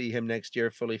excited to see him next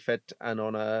year fully fit and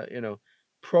on a,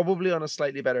 probably on a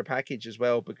slightly better package as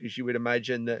well, because you would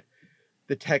imagine that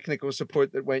the technical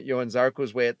support that went Johan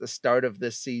Zarco's way at the start of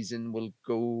this season will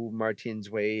go Martin's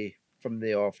way from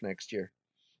the off next year.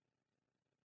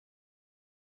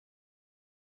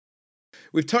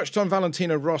 We've touched on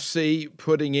Valentino Rossi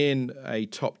putting in a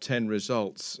top 10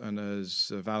 results. And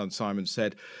as Val and Simon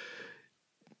said,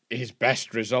 his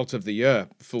best result of the year,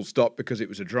 full stop, because it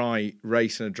was a dry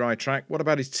race and a dry track. What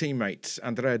about his teammate,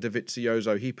 Andrea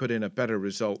Dovizioso? He put in a better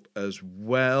result as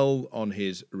well on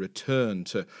his return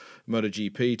to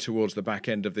MotoGP towards the back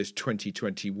end of this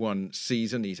 2021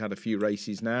 season. He's had a few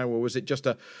races now, or was it just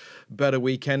a better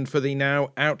weekend for the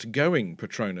now outgoing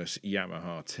Petronas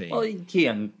Yamaha team? Well, he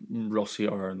and Rossi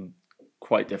are on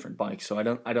quite different bikes, so I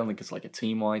don't think it's like a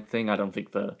team-wide thing. I don't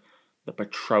think the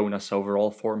Petronas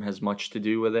overall form has much to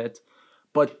do with it.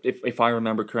 But if I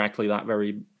remember correctly, that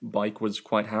very bike was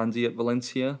quite handy at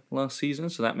Valencia last season,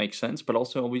 so that makes sense. But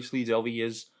also, obviously, Delvi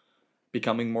is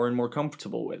becoming more and more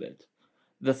comfortable with it.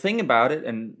 The thing about it,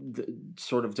 and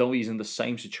sort of Delvi's in the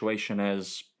same situation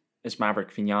as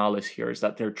Maverick Vinales here, is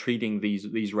that they're treating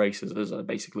these races as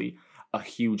basically a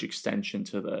huge extension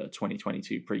to the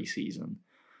 2022 preseason.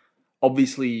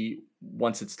 Obviously,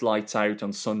 once it's lights out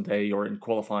on Sunday or in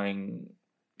qualifying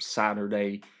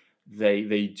Saturday,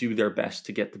 they do their best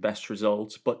to get the best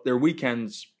results, but their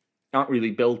weekends aren't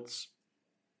really built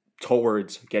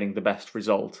towards getting the best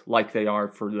result like they are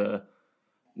for the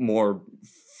more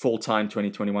full-time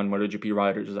 2021 MotoGP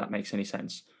riders, if that makes any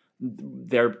sense.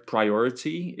 Their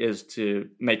priority is to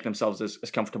make themselves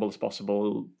as comfortable as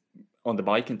possible on the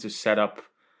bike and to set up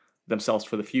themselves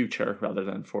for the future rather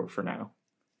than for now.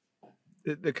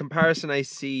 The comparison I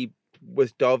see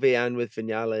with Dovi and with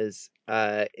Vinales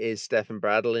is Stefan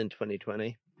Bradl in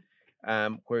 2020,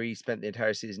 where he spent the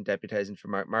entire season deputizing for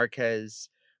Marc Marquez,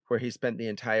 where he spent the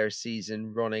entire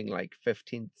season running like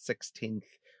 15th, 16th,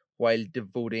 while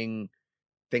devoting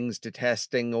things to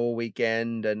testing all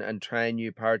weekend and trying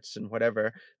new parts and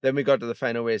whatever. Then we got to the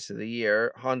final race of the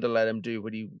year. Honda let him do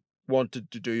what he wanted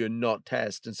to do and not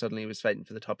test, and suddenly he was fighting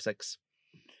for the top 6.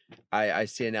 I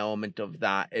see an element of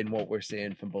that in what we're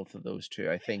seeing from both of those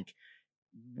two. I think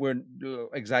we're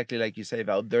exactly like you say,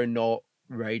 Val. They're not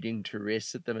riding to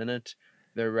race at the minute.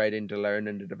 They're riding to learn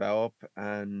and to develop.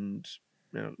 And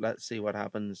let's see what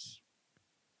happens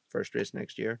first race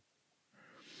next year.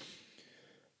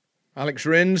 Alex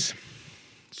Rins,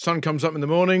 sun comes up in the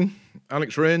morning.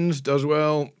 Alex Rins does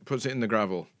well, puts it in the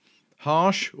gravel.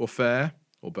 Harsh or fair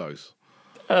or both?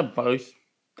 Both,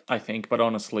 I think. But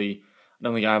honestly, I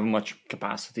don't think I have much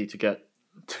capacity to get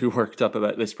too worked up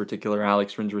about this particular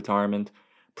Alex Rins retirement,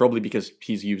 probably because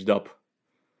he's used up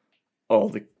all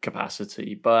the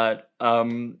capacity, but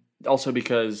also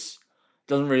because it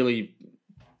doesn't really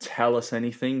tell us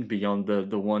anything beyond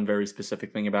the one very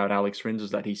specific thing about Alex Rins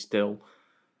is that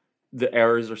the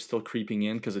errors are still creeping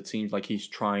in because it seems like he's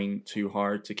trying too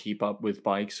hard to keep up with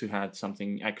bikes who had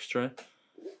something extra.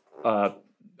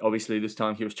 Obviously, this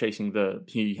time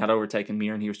he had overtaken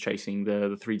Mir and he was chasing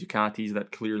the 3 Ducatis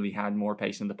that clearly had more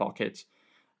pace in the pocket.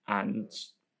 And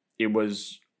it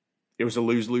was a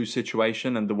lose-lose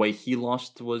situation. And the way he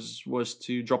lost was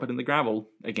to drop it in the gravel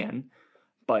again.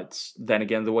 But then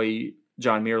again, the way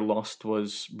John Mir lost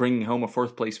was bringing home a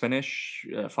 4th place finish,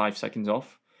 5 seconds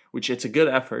off, which it's a good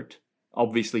effort.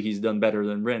 Obviously, he's done better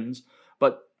than Rins.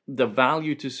 But the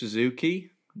value to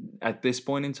Suzuki at this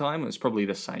point in time is probably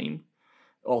the same.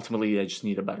 Ultimately, they just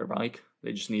need a better bike.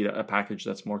 They just need a package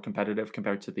that's more competitive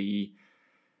compared to the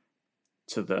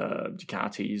to the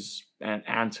Ducatis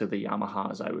and to the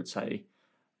Yamahas, I would say.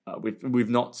 We've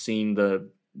not seen the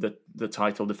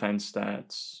title defense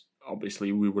that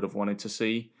obviously we would have wanted to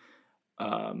see,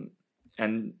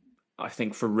 and I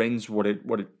think for Rins, what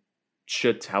it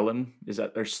should tell him is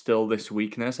that there's still this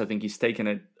weakness. I think he's taken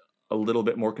it a little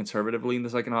bit more conservatively in the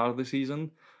second half of the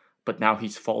season, but now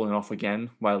he's fallen off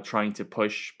again while trying to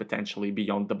push potentially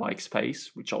beyond the bike's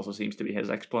pace, which also seems to be his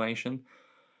explanation.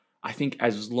 I think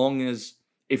as long as,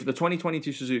 if the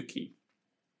 2022 Suzuki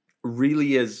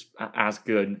really is as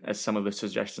good as some of the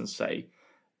suggestions say,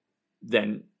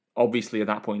 then obviously at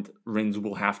that point, Rins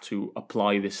will have to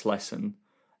apply this lesson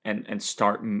and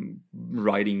start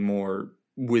riding more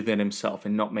within himself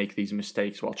and not make these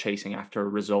mistakes while chasing after a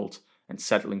result and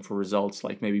settling for results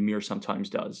like maybe Mir sometimes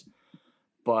does.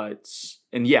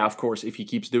 And yeah, of course, if he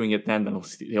keeps doing it, then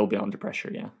he'll be under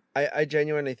pressure, yeah. I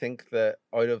genuinely think that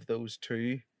out of those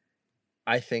two,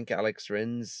 I think Alex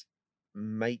Rins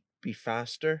might be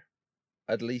faster,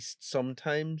 at least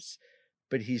sometimes,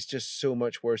 but he's just so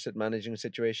much worse at managing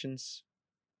situations.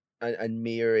 And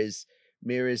Mir is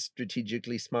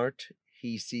strategically smart.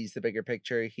 He sees the bigger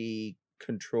picture. He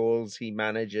controls, he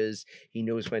manages, he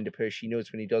knows when to push, he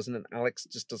knows when he doesn't, and Alex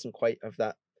just doesn't quite have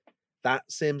that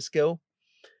same skill.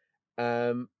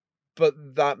 But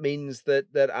that means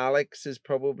that Alex is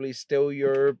probably still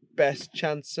your best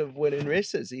chance of winning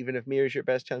races, even if Mir is your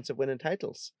best chance of winning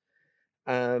titles.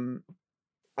 And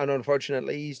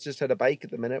unfortunately, he's just had a bike at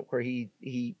the minute where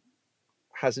he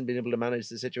hasn't been able to manage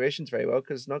the situations very well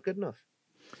because it's not good enough.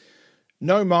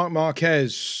 No Marc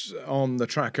Marquez on the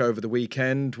track over the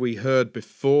weekend. We heard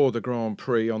before the Grand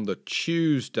Prix on the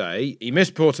Tuesday. He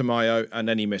missed Portimao and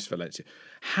then he missed Valencia.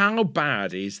 How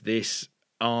bad is this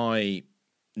eye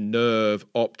nerve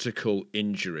optical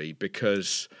injury?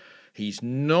 Because he's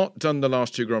not done the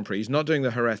last two Grand Prix. He's not doing the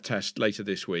Jerez test later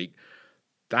this week.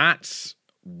 That's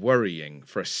worrying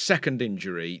for a second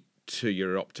injury to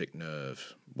your optic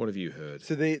nerve. What have you heard?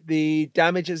 So the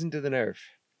damage isn't to the nerve,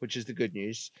 which is the good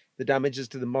news. The damage is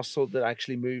to the muscle that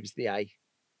actually moves the eye.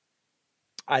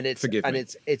 And it's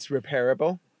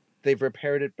repairable. They've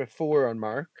repaired it before on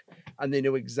Marc, and they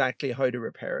know exactly how to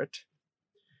repair it.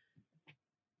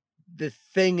 The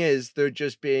thing is, they're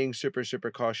just being super, super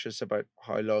cautious about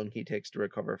how long he takes to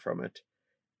recover from it.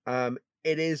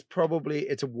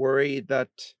 It's a worry that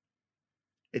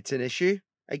it's an issue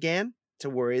again. It's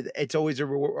a worry. It's always a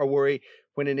worry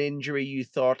when an injury you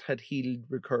thought had healed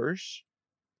recurs.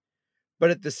 But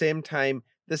at the same time,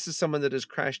 this is someone that has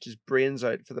crashed his brains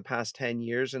out for the past 10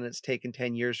 years, and it's taken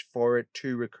 10 years for it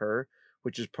to recur,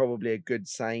 which is probably a good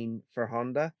sign for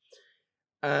Honda.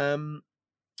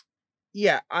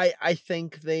 Yeah, I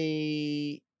think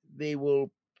they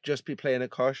will just be playing it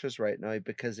cautious right now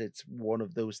because it's one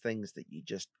of those things that you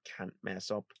just can't mess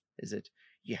up, is it?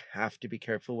 You have to be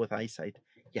careful with eyesight.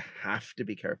 You have to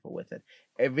be careful with it.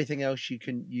 Everything else you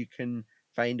can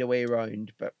find a way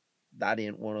around, but that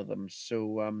ain't one of them.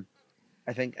 So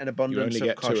I think an abundance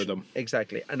of caution. Two of them.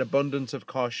 Exactly. An abundance of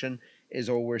caution is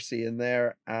all we're seeing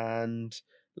there. And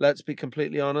let's be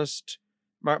completely honest,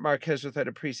 Marc Marquez, without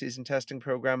a preseason testing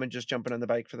program and just jumping on the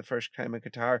bike for the first time in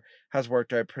Qatar, has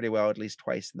worked out pretty well at least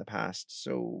twice in the past.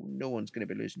 So no one's going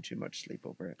to be losing too much sleep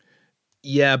over it.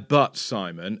 Yeah, but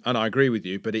Simon, and I agree with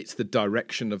you, but it's the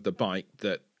direction of the bike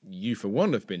that you, for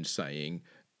one, have been saying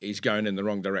is going in the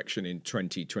wrong direction in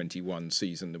 2021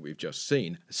 season that we've just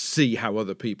seen. See how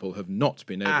other people have not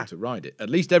been able to ride it.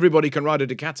 At least everybody can ride a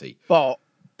Ducati. But,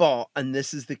 and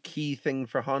this is the key thing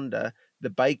for Honda, the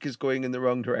bike is going in the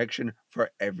wrong direction for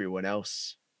everyone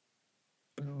else.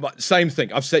 But same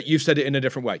thing. You've said it in a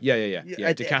different way. Yeah.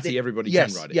 Ducati, everybody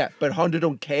can ride it. Yeah, but Honda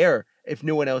don't care if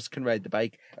no one else can ride the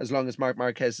bike as long as Marc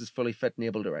Marquez is fully fit and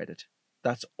able to ride it.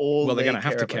 That's all. Well, they're going to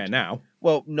have to care now.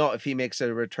 Well, not if he makes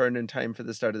a return in time for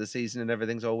the start of the season and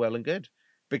everything's all well and good.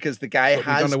 Because the guy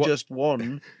has just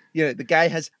won. The guy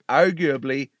has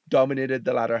arguably dominated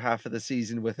the latter half of the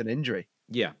season with an injury.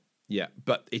 Yeah.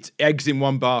 But it's eggs in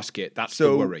one basket. That's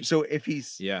the worry. So if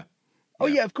he's... Yeah. Oh,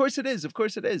 yeah, of course it is.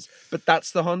 But that's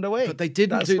the Honda way. But they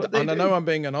didn't do that. And I know I'm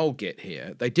being an old git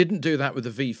here. They didn't do that with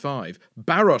the V5.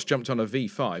 Barros jumped on a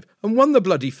V5 and won the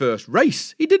bloody first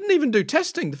race. He didn't even do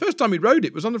testing. The first time he rode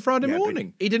it was on the Friday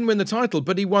morning. He didn't win the title,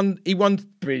 but he won.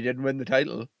 But he didn't win the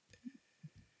title.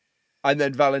 And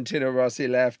then Valentino Rossi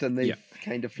left, and they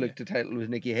kind of flicked the title with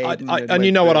Nicky Hayden. And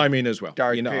you know what I mean as well.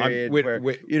 Dark period.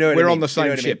 We're on the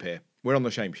same ship here. We're on the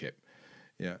same ship.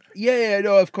 Yeah. Yeah.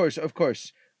 No, of course. But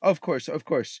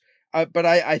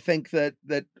I think that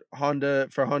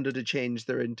for Honda to change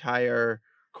their entire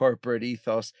corporate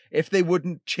ethos, if they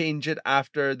wouldn't change it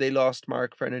after they lost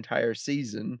Marc for an entire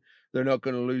season, they're not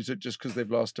going to lose it just because they've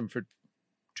lost him for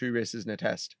 2 races in a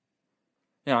test.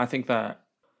 Yeah, I think that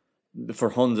for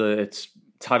Honda, it's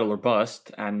title or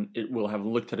bust, and it will have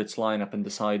looked at its lineup and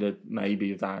decided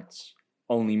maybe that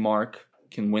only Mark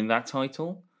can win that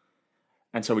title.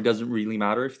 And so it doesn't really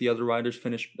matter if the other riders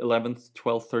finish 11th,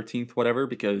 12th, 13th, whatever,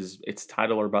 because it's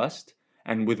title or bust.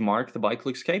 And with Mark, the bike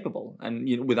looks capable.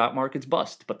 And without Mark, it's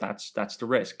bust. But that's the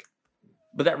risk.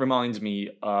 But that reminds me,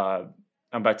 I'm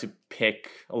about to pick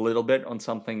a little bit on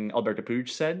something Alberto Puig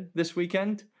said this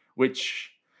weekend,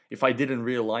 which, if I did in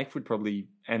real life, would probably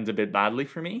end a bit badly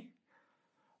for me.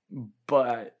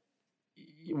 But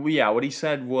yeah, what he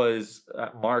said was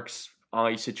Mark's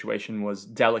eye situation was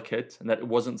delicate, and that it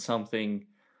wasn't something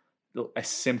as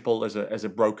simple as a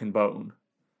broken bone,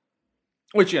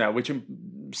 which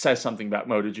says something about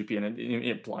MotoGP, and it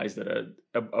implies that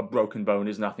a broken bone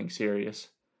is nothing serious.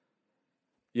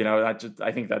 I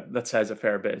think that says a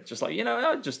fair bit. Just like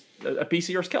just a piece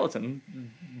of your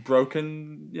skeleton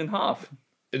broken in half.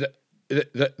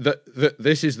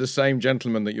 This is the same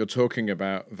gentleman that you're talking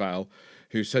about, Val,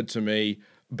 who said to me,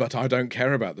 "But I don't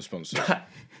care about the sponsors."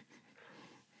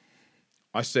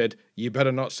 I said, "You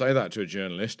better not say that to a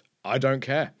journalist. I don't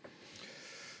care."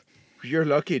 You're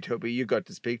lucky, Toby. You got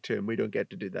to speak to him. We don't get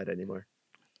to do that anymore.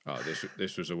 Oh,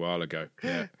 this was a while ago.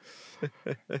 Yeah.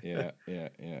 Yeah.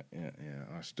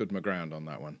 I stood my ground on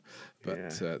that one.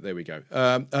 But there we go.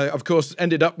 Of course,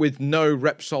 ended up with no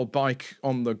Repsol bike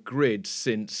on the grid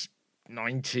since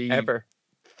 90... Ever.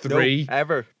 Three no,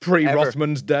 ever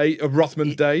pre-Rothman's days.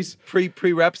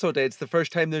 Pre-Repsol day. It's the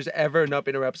first time there's ever not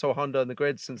been a Repsol Honda on the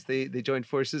grid since they joined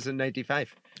forces in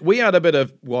 95. We had a bit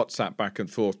of WhatsApp back and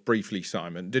forth briefly,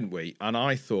 Simon, didn't we? And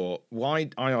I thought, I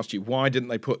asked you, why didn't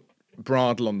they put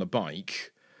Bradl on the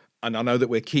bike? And I know that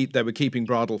they were keeping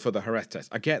Bradl for the Jerez test.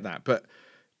 I get that, but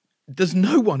there's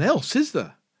no one else, is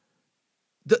there?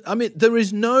 There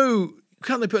is no.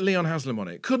 Can't they put Leon Haslam on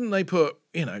it? Couldn't they put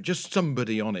just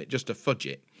somebody on it just to fudge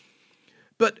it?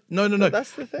 But no. Well,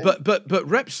 that's the thing. But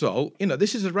Repsol,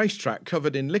 this is a racetrack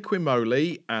covered in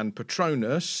Liqui and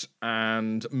Petronas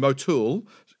and Motul,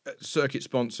 circuit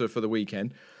sponsor for the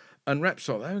weekend, and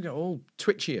Repsol, they go all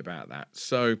twitchy about that.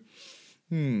 So,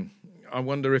 I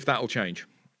wonder if that'll change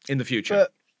in the future.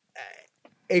 But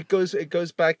it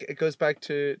goes back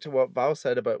to what Val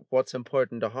said about what's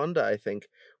important to Honda. I think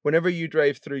whenever you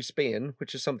drive through Spain,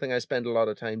 which is something I spend a lot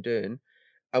of time doing,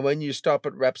 and when you stop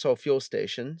at Repsol fuel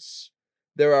stations,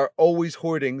 there are always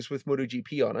hoardings with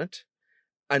MotoGP on it,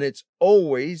 and it's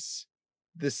always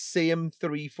the same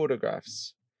 3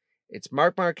 photographs. It's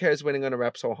Marc Marquez winning on a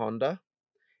Repsol Honda.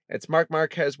 It's Marc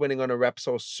Marquez winning on a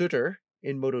Repsol Suter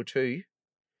in Moto2.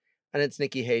 And it's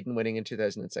Nicky Hayden winning in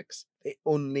 2006. They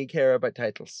only care about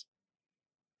titles.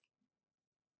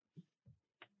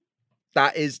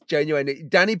 That is genuine.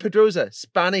 Danny Pedrosa,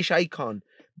 Spanish icon,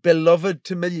 beloved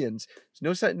to millions.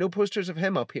 There's no posters of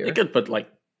him up here. You could put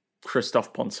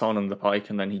Christophe Ponson on the bike,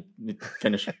 and then he'd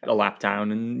finish a lap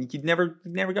down, and he'd never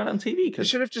got on TV. He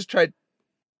should have just tried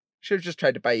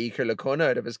to buy Iker Lecuona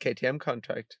out of his KTM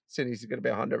contract, soon as he's going to be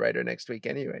a Honda rider next week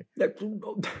anyway.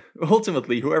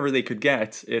 Ultimately, whoever they could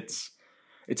get, it's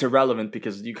irrelevant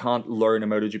because you can't learn a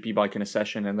MotoGP bike in a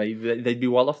session, and they'd be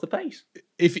well off the pace.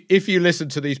 If you listen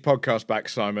to these podcasts back,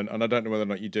 Simon, and I don't know whether or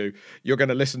not you do, you're going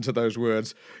to listen to those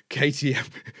words. KTM,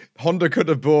 Honda could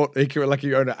have bought Iker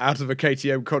Lecuona out of a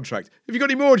KTM contract. Have you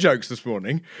got any more jokes this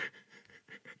morning?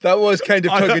 That was kind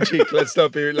of tongue in cheek. Let's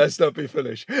not be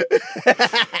foolish.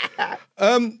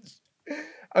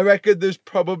 I reckon there's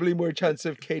probably more chance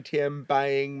of KTM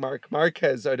buying Marc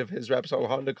Marquez out of his Repsol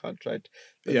Honda contract.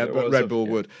 Yeah, but Red Bull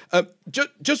would.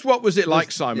 Just what was it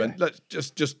like, Simon? Yeah. Let's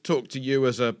just talk to you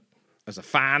as a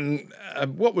fan.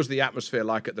 What was the atmosphere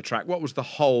like at the track? What was the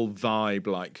whole vibe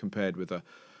like compared with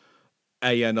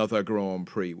another Grand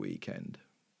Prix weekend?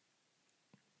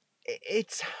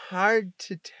 It's hard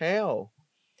to tell.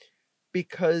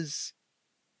 Because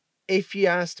if you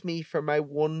asked me for my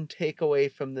one takeaway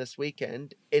from this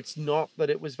weekend, it's not that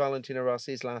it was Valentino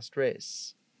Rossi's last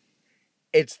race.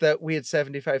 It's that we had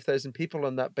 75,000 people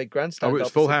on that big grandstand. Oh, it was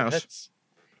full house.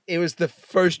 It was the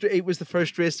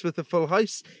first race with a full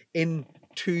house in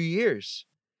 2 years.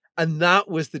 And that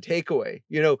was the takeaway.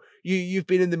 You've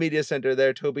been in the media center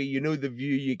there, Toby. You know the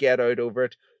view you get out over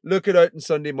it. Looking out on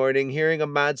Sunday morning, hearing a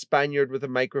mad Spaniard with a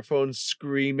microphone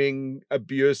screaming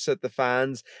abuse at the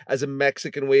fans as a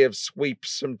Mexican wave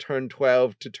sweeps from turn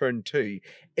 12 to turn 2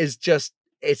 it's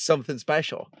something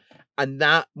special. And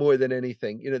that more than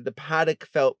anything, the paddock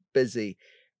felt busy.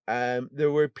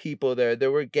 There were people there.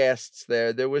 There were guests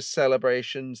there. There was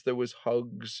celebrations. There was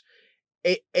hugs.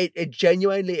 it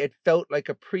genuinely, it felt like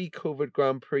a pre-COVID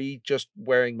Grand Prix just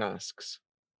wearing masks.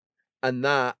 And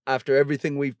that, after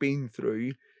everything we've been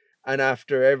through and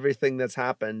after everything that's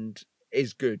happened,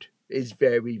 is good. Is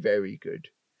very, very good.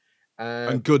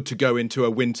 And good to go into a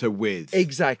winter with.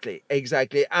 Exactly.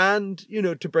 And,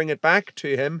 to bring it back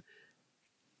to him,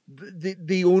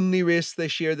 the only race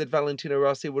this year that Valentino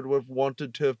Rossi would have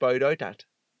wanted to have bowed out at.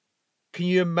 Can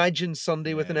you imagine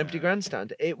Sunday with an empty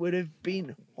grandstand? It would have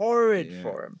been horrid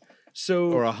for him.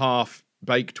 So, or a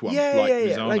half-baked one, like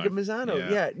Misano. like a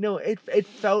Misano. Yeah. No, it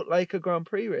felt like a Grand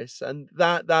Prix race, and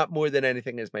that more than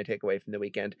anything is my takeaway from the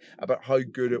weekend about how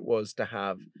good it was to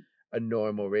have a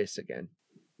normal race again.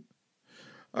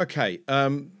 Okay,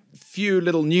 few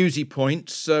little newsy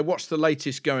points. What's the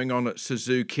latest going on at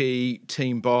Suzuki?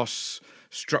 Team boss,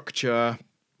 structure?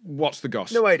 What's the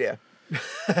goss? No idea.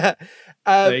 There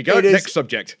you go. Next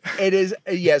subject. It is,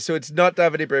 so it's not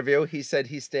Davide Brivio. He said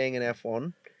he's staying in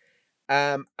F1.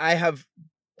 I have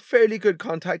fairly good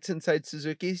contacts inside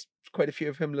Suzuki. Quite a few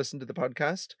of them listen to the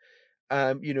podcast.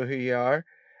 You know who you are.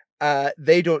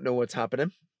 They don't know what's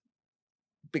happening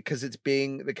because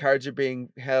the cards are being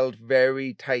held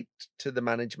very tight to the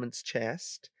management's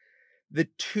chest. The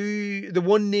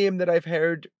one name that I've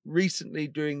heard recently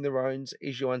doing the rounds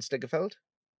is Johan Stigefeld,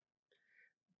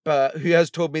 but who has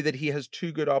told me that he has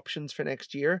 2 good options for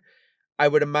next year. I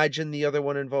would imagine the other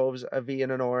one involves a V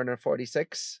and an R and a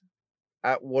 46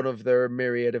 at one of their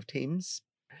myriad of teams.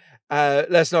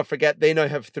 Let's not forget, they now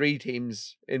have 3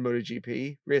 teams in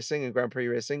MotoGP racing and Grand Prix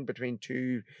racing between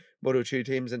 2 Moto2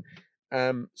 teams. And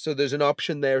so there's an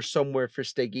option there somewhere for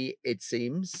Stiggy, it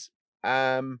seems.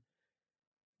 But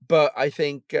I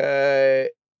think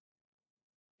it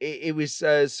was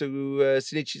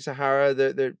Shinichi Sahara,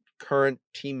 the current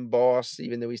team boss,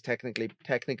 even though he's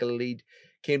technical lead,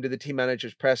 came to the team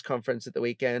manager's press conference at the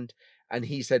weekend, and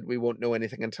he said we won't know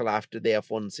anything until after the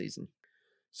F1 season.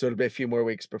 So it'll be a few more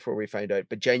weeks before we find out.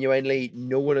 But genuinely,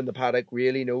 no one in the paddock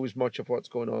really knows much of what's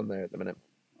going on there at the minute.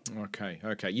 Okay.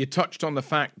 You touched on the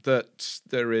fact that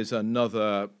there is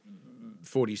another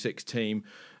 46 team.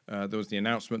 There was the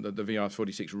announcement that the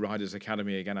VR46 Riders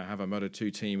Academy are going to have a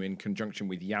Moto2 team in conjunction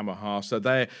with Yamaha. So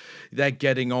they're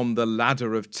getting on the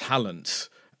ladder of talent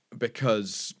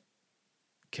because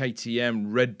KTM,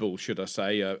 Red Bull, should I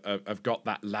say, have got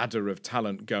that ladder of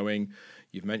talent going.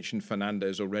 You've mentioned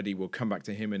Fernandez already. We'll come back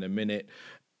to him in a minute.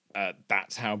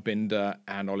 That's how Binder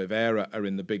and Oliveira are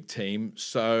in the big team.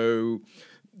 So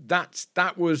that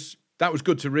was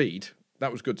good to read.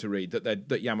 That was good to read that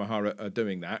Yamaha are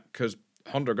doing that, because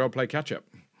Honda got to play catch up.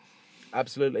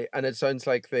 Absolutely, and it sounds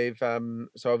like they've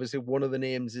so obviously one of the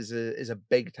names is a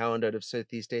big talent out of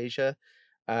Southeast Asia,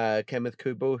 Kenneth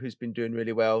Kubo, who's been doing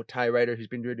really well, Ty Ryder, who's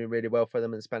been doing really well for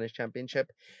them in the Spanish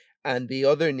Championship, and the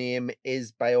other name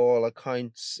is, by all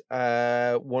accounts,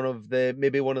 one of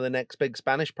the next big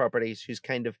Spanish properties who's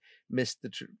kind of missed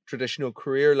the traditional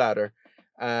career ladder.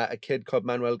 A kid called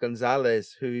Manuel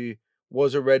Gonzalez, who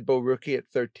was a Red Bull rookie at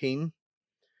 13,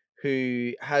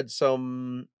 who had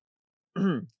some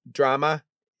drama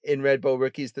in Red Bull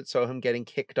rookies that saw him getting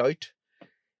kicked out,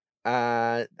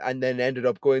 and then ended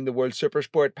up going the World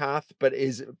Supersport path, but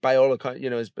is, by all accounts,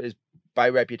 is by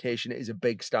reputation is a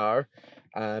big star.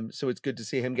 So it's good to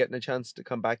see him getting a chance to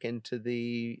come back into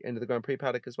the Grand Prix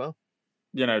paddock as well.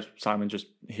 Simon, just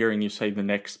hearing you say the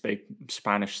next big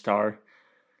Spanish star,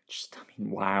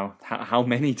 wow, how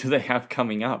many do they have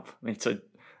coming up? It's an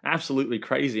absolutely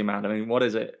crazy amount. What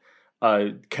is it?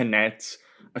 Canet,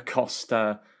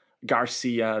 Acosta,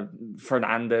 Garcia,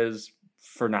 Fernandez,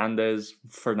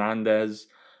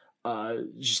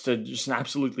 just an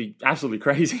absolutely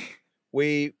crazy.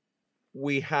 We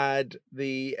had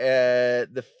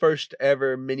the first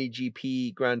ever mini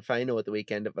GP grand final at the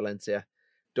weekend at Valencia,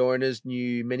 Dorna's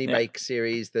new mini bike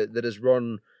series that has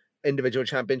run individual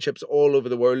championships all over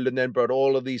the world and then brought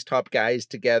all of these top guys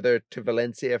together to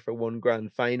Valencia for one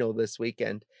grand final this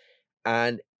weekend.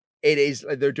 And it is,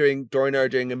 Dorna are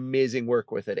doing amazing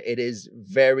work with it. It is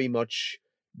very much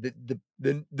the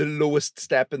lowest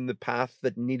step in the path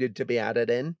that needed to be added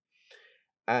in.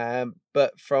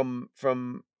 But from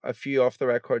a few off the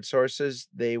record sources,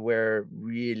 they were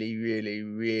really, really,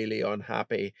 really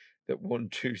unhappy that 1,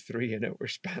 2, 3 in it were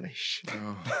Spanish.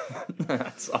 Oh.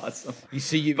 That's awesome.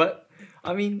 But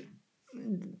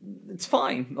it's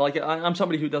fine. I'm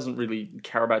somebody who doesn't really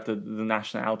care about the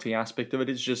nationality aspect of it.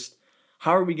 It's just,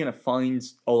 how are we going to find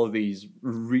all of these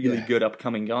really good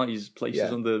upcoming guys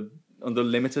places on the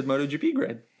limited MotoGP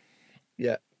grid?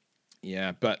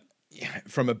 Yeah, but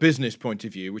from a business point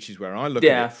of view, which is where I look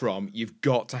at it from, you've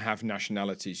got to have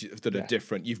nationalities that are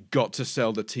different. You've got to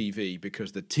sell the TV,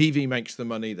 because the TV makes the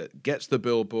money, that gets the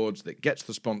billboards, that gets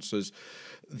the sponsors,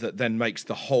 that then makes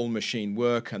the whole machine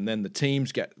work, and then the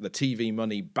teams get the TV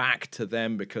money back to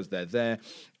them because they're there.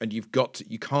 And you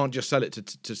can't just sell it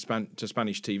to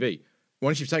Spanish TV.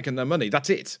 Once you've taken their money, that's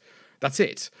it. That's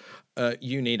it.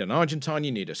 You need an Argentine,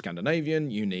 you need a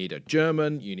Scandinavian, you need a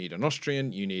German, you need an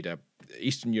Austrian, you need a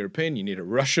Eastern European, you need a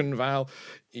Russian, Val,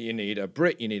 you need a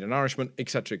Brit, you need an Irishman,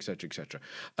 etc., etc., etc.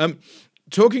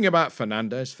 Talking about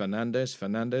Fernandez,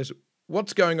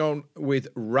 what's going on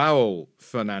with Raul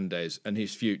Fernandez and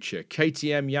his future?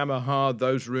 KTM, Yamaha,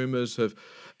 those rumours have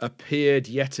appeared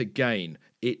yet again.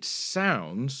 It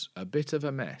sounds a bit of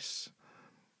a mess.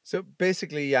 So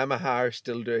basically, Yamaha are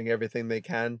still doing everything they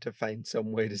can to find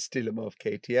some way to steal him off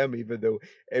KTM, even though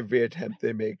every attempt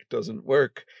they make doesn't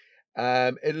work.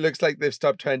 It looks like they've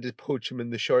stopped trying to poach him in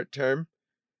the short term.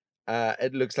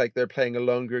 It looks like they're playing a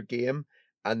longer game,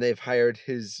 and they've hired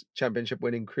his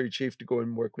championship-winning crew chief to go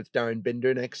and work with Darren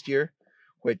Binder next year,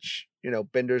 which,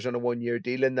 Binder's on a one-year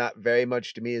deal, and that very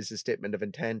much to me is a statement of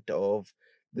intent of,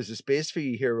 there's a space for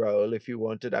you here, Raul, if you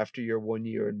want it after your 1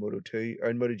 year in Moto2 or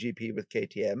in MotoGP with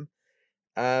KTM.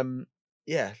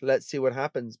 Let's see what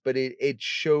happens. But it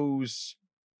shows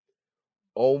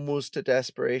almost a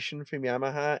desperation from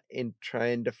Yamaha in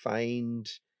trying to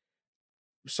find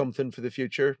something for the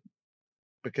future,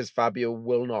 because Fabio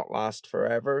will not last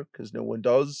forever, because no one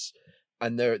does.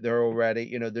 And they're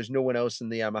already, there's no one else in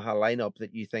the Yamaha lineup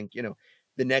that you think,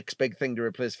 the next big thing to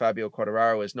replace Fabio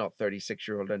Quartararo is not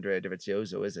 36-year-old Andrea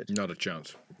Dovizioso, is it? Not a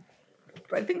chance.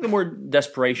 I think the word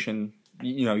desperation,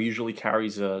 usually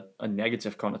carries a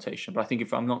negative connotation. But I think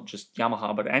if I'm not just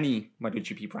Yamaha, but any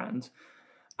MotoGP brand,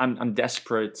 I'm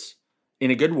desperate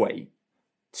in a good way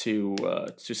to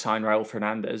sign Raul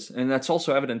Fernandez. And that's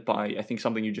also evident by, I think,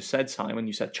 something you just said, Simon.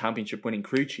 You said championship-winning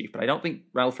crew chief, but I don't think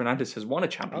Raul Fernandez has won a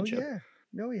championship. Oh, yeah.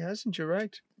 No, he hasn't. You're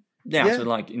right. Yeah, so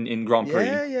like in Grand Prix.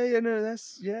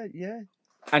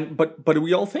 And but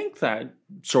we all think that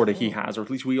sort of he has, or at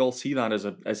least we all see that as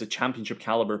a championship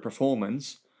caliber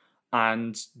performance,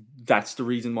 and that's the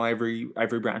reason why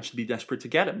every brand should be desperate to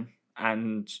get him.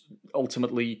 And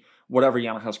ultimately, whatever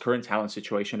Yamaha's current talent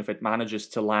situation, if it manages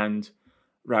to land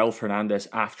Raul Fernandez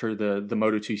after the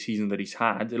Moto2 season that he's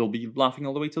had, it'll be laughing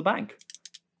all the way to the bank.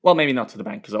 Well, maybe not to the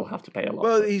bank, because they'll have to pay a lot.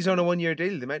 Well, he's on a 1 year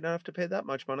deal. They might not have to pay that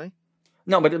much money.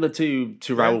 No, but to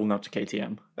Raul, not to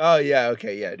KTM. Oh, yeah,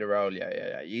 okay, yeah, to Raul,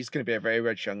 yeah. He's going to be a very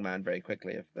rich young man very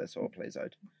quickly if this all plays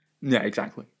out. Yeah,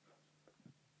 exactly.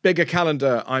 Bigger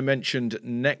calendar, I mentioned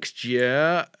next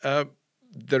year.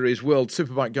 There is World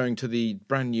Superbike going to the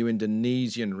brand new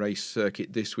Indonesian race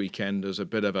circuit this weekend as a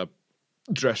bit of a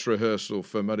dress rehearsal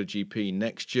for MotoGP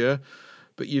next year.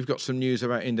 But you've got some news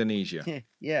about Indonesia.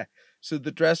 Yeah. So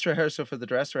the dress rehearsal for the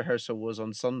dress rehearsal was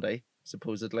on Sunday,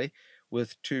 supposedly,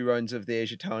 with 2 rounds of the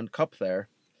Asia Talent Cup there,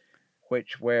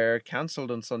 which were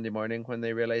cancelled on Sunday morning when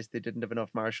they realised they didn't have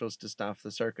enough marshals to staff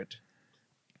the circuit.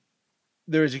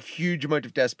 There is a huge amount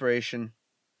of desperation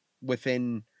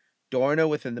within Dorna,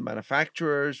 within the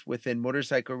manufacturers, within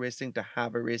motorcycle racing to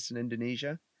have a race in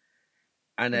Indonesia.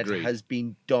 And Agreed. It has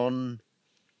been done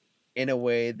in a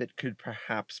way that could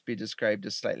perhaps be described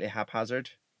as slightly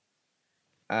haphazard.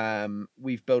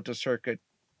 We've built a circuit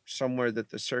somewhere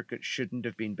that the circuit shouldn't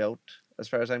have been built, as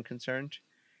far as I'm concerned.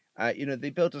 They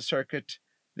built a circuit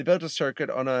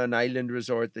on an island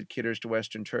resort that caters to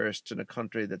Western tourists in a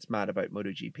country that's mad about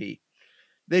MotoGP.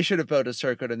 They should have built a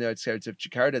circuit on the outskirts of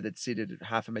Jakarta that seated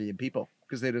 500,000 people,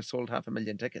 because they'd have sold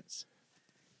 500,000 tickets.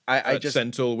 At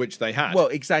Sentul, which they had. Well,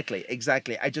 exactly.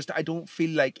 I don't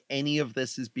feel like any of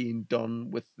this is being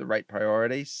done with the right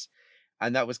priorities.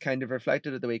 And that was kind of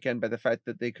reflected at the weekend by the fact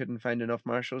that they couldn't find enough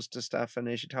marshals to staff an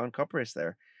Asia Talent Cup race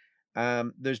there.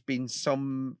 There's been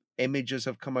some images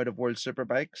have come out of World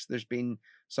Superbikes. There's been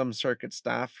some circuit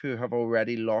staff who have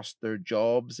already lost their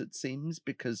jobs, it seems,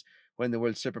 because when the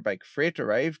World Superbike freight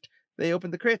arrived, they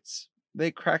opened the crates. They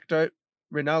cracked out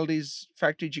Rinaldi's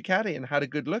factory Ducati and had a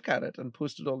good look at it and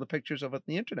posted all the pictures of it on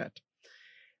the internet.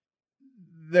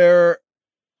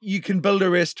 You can build a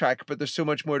racetrack, but there's so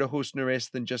much more to hosting a race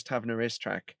than just having a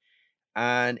racetrack.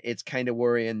 And it's kind of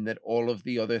worrying that all of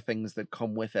the other things that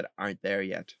come with it aren't there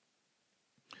yet.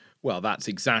 Well, that's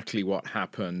exactly what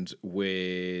happened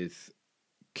with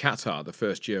Qatar the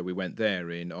first year we went there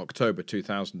in October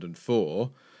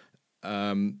 2004.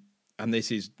 And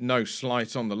this is no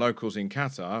slight on the locals in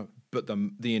Qatar, but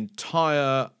the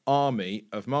entire army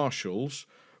of marshals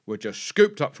were just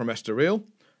scooped up from Estoril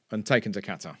and taken to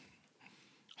Qatar.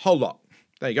 Whole lot.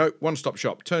 There you go. One-stop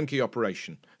shop, turnkey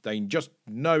operation. They just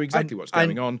know exactly what's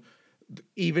going on.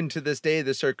 Even to this day,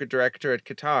 the circuit director at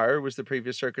Qatar was the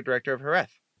previous circuit director of Jerez.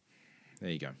 There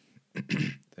you go.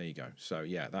 There you go. So,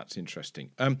 yeah, that's interesting.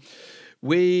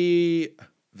 We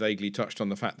vaguely touched on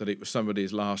the fact that it was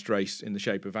somebody's last race in the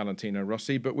shape of Valentino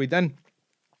Rossi, but we then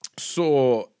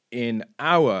saw in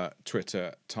our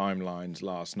Twitter timelines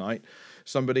last night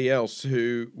somebody else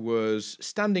who was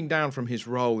standing down from his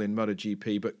role in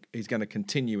MotoGP, but he's going to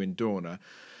continue in Dorna.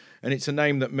 And it's a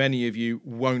name that many of you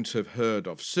won't have heard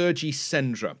of. Sergi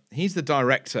Sendra. He's the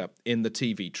director in the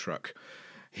TV truck.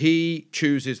 He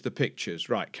chooses the pictures.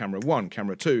 Right, camera 1,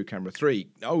 camera 2, camera 3.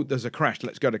 Oh, there's a crash.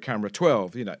 Let's go to camera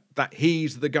 12. You know, that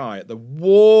he's the guy at the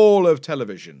wall of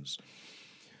televisions.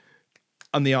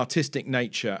 And the artistic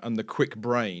nature and the quick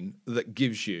brain that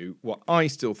gives you what I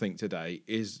still think today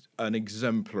is an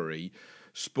exemplary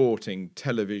sporting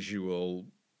televisual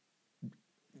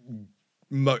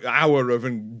hour of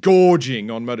engorging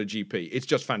on MotoGP. It's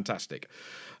just fantastic.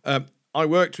 I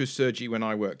worked with Sergi when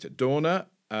I worked at Dorna.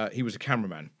 He was a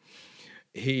cameraman.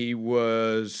 He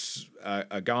was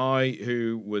a guy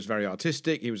who was very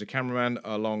artistic. He was a cameraman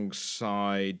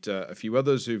alongside a few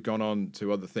others who've gone on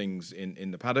to other things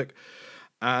in the paddock.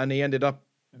 And he ended up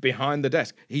behind the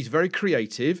desk. He's very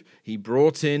creative. He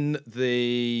brought in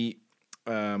the...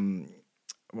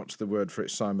 what's the word for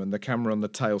it, Simon? The camera on the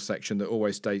tail section that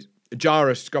always stays... A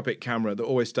gyroscopic camera that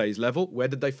always stays level. Where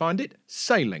did they find it?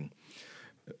 Sailing.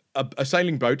 A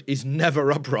sailing boat is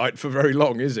never upright for very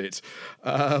long, is it?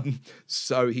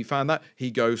 So he found that. He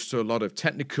goes to a lot of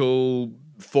technical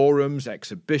forums,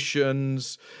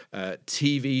 exhibitions,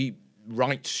 TV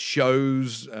rights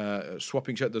shows,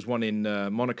 swapping shows. There's one in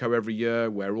Monaco every year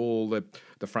where all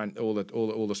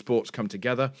the sports come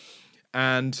together,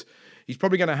 and he's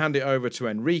probably going to hand it over to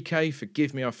Enrique.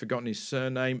 Forgive me, I've forgotten his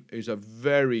surname. Who's a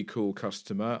very cool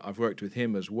customer. I've worked with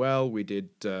him as well. We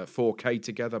did 4K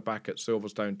together back at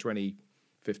Silverstone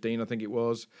 2015, I think it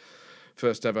was.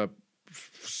 First ever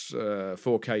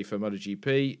 4K for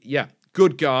MotoGP. Yeah,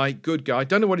 good guy.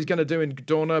 Don't know what he's going to do in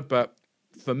Dorna, but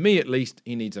for me at least,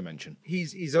 he needs a mention.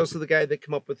 He's also the guy that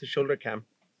came up with the shoulder cam.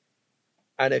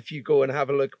 And if you go and have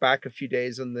a look back a few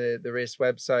days on the race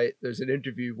website, there's an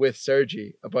interview with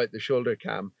Sergi about the shoulder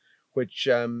cam, which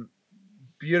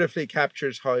beautifully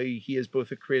captures how he is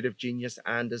both a creative genius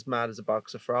and as mad as a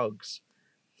box of frogs.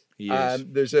 Yes.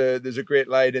 There's a great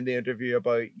line in the interview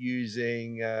about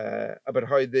using about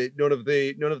how none of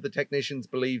the technicians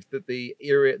believed that the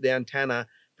antenna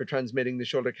for transmitting the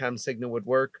shoulder cam signal would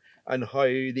work, and how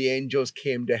the angels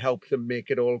came to help them make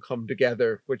it all come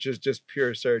together, which is just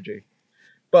pure Sergi.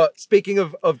 But speaking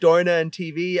of Dorna and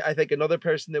TV, I think another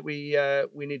person that we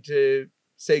need to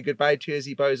say goodbye to as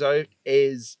he bows out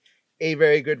is a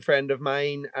very good friend of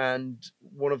mine and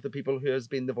one of the people who has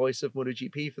been the voice of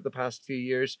MotoGP for the past few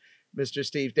years, Mr.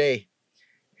 Steve Day,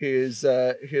 who's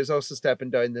also stepping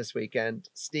down this weekend.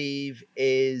 Steve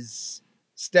is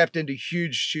stepped into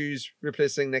huge shoes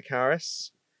replacing Nick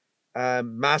Harris.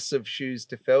 Massive shoes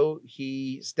to fill.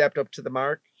 He stepped up to the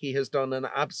mark. He has done an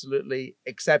absolutely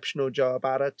exceptional job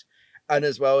at it. And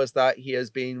as well as that, he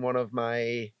has been one of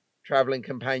my traveling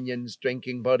companions,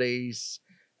 drinking buddies,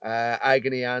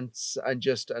 agony aunts, and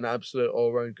just an absolute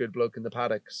all-round good bloke in the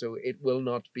paddock. So it will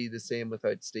not be the same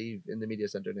without Steve in the media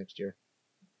centre next year.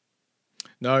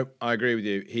 No, I agree with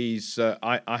you. He's.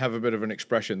 I have a bit of an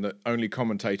expression that only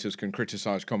commentators can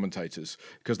criticise commentators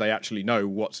because they actually know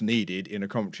what's needed in a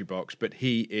commentary box. But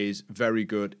he is very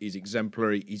good. He's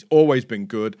exemplary. He's always been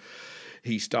good.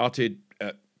 He started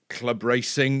at club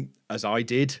racing as I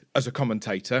did, as a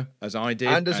commentator, as I did.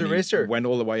 And as a racer. Went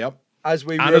all the way up. As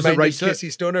we reminded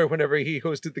Kissy Stoner whenever he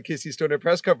hosted the Kissy Stoner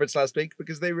press conference last week,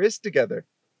 because they raced together.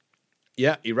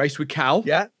 Yeah, he raced with Cal.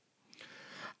 Yeah.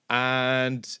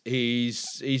 And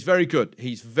he's very good.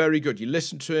 He's very good. You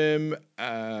listen to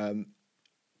him,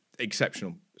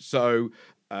 exceptional. So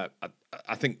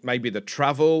I think maybe the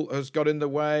travel has got in the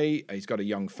way. He's got a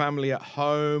young family at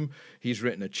home. He's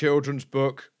written a children's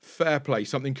book. Fair play,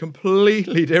 something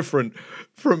completely different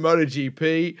from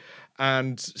MotoGP.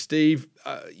 And Steve,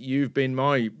 you've been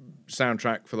my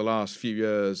soundtrack for the last few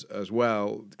years as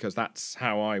well, because that's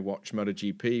how I watch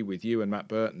MotoGP with you and Matt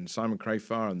Burton, Simon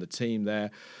Crafar and the team there.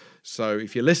 So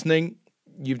if you're listening,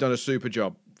 you've done a super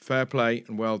job. Fair play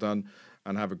and well done,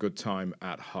 and have a good time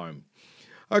at home.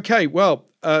 Okay, well,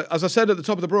 as I said at the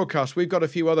top of the broadcast, we've got a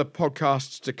few other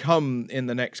podcasts to come in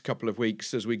the next couple of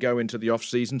weeks as we go into the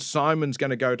off-season. Simon's going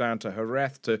to go down to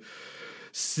Jerez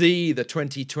see the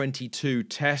 2022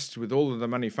 test with all of the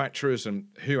manufacturers and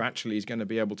who actually is going to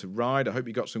be able to ride. I hope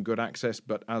you got some good access,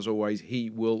 but as always, he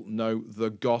will know the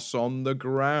goss on the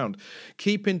ground.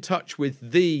 Keep in touch with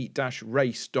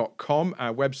the-race.com.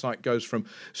 Our website goes from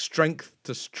strength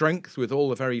to strength with all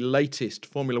the very latest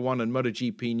Formula One and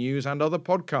MotoGP news and other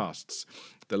podcasts.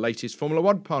 The latest Formula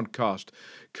One podcast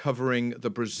covering the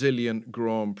Brazilian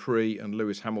Grand Prix and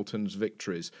Lewis Hamilton's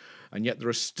victories. And yet there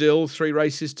are still 3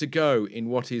 races to go in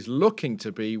what is looking to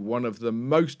be one of the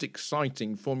most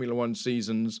exciting Formula One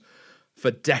seasons for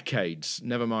decades,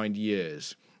 never mind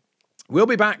years. We'll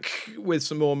be back with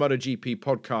some more MotoGP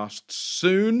podcasts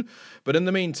soon. But in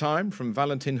the meantime, from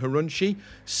Valentin Harunci,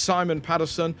 Simon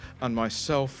Patterson, and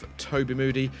myself, Toby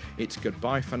Moody, it's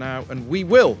goodbye for now, and we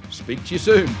will speak to you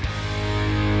soon.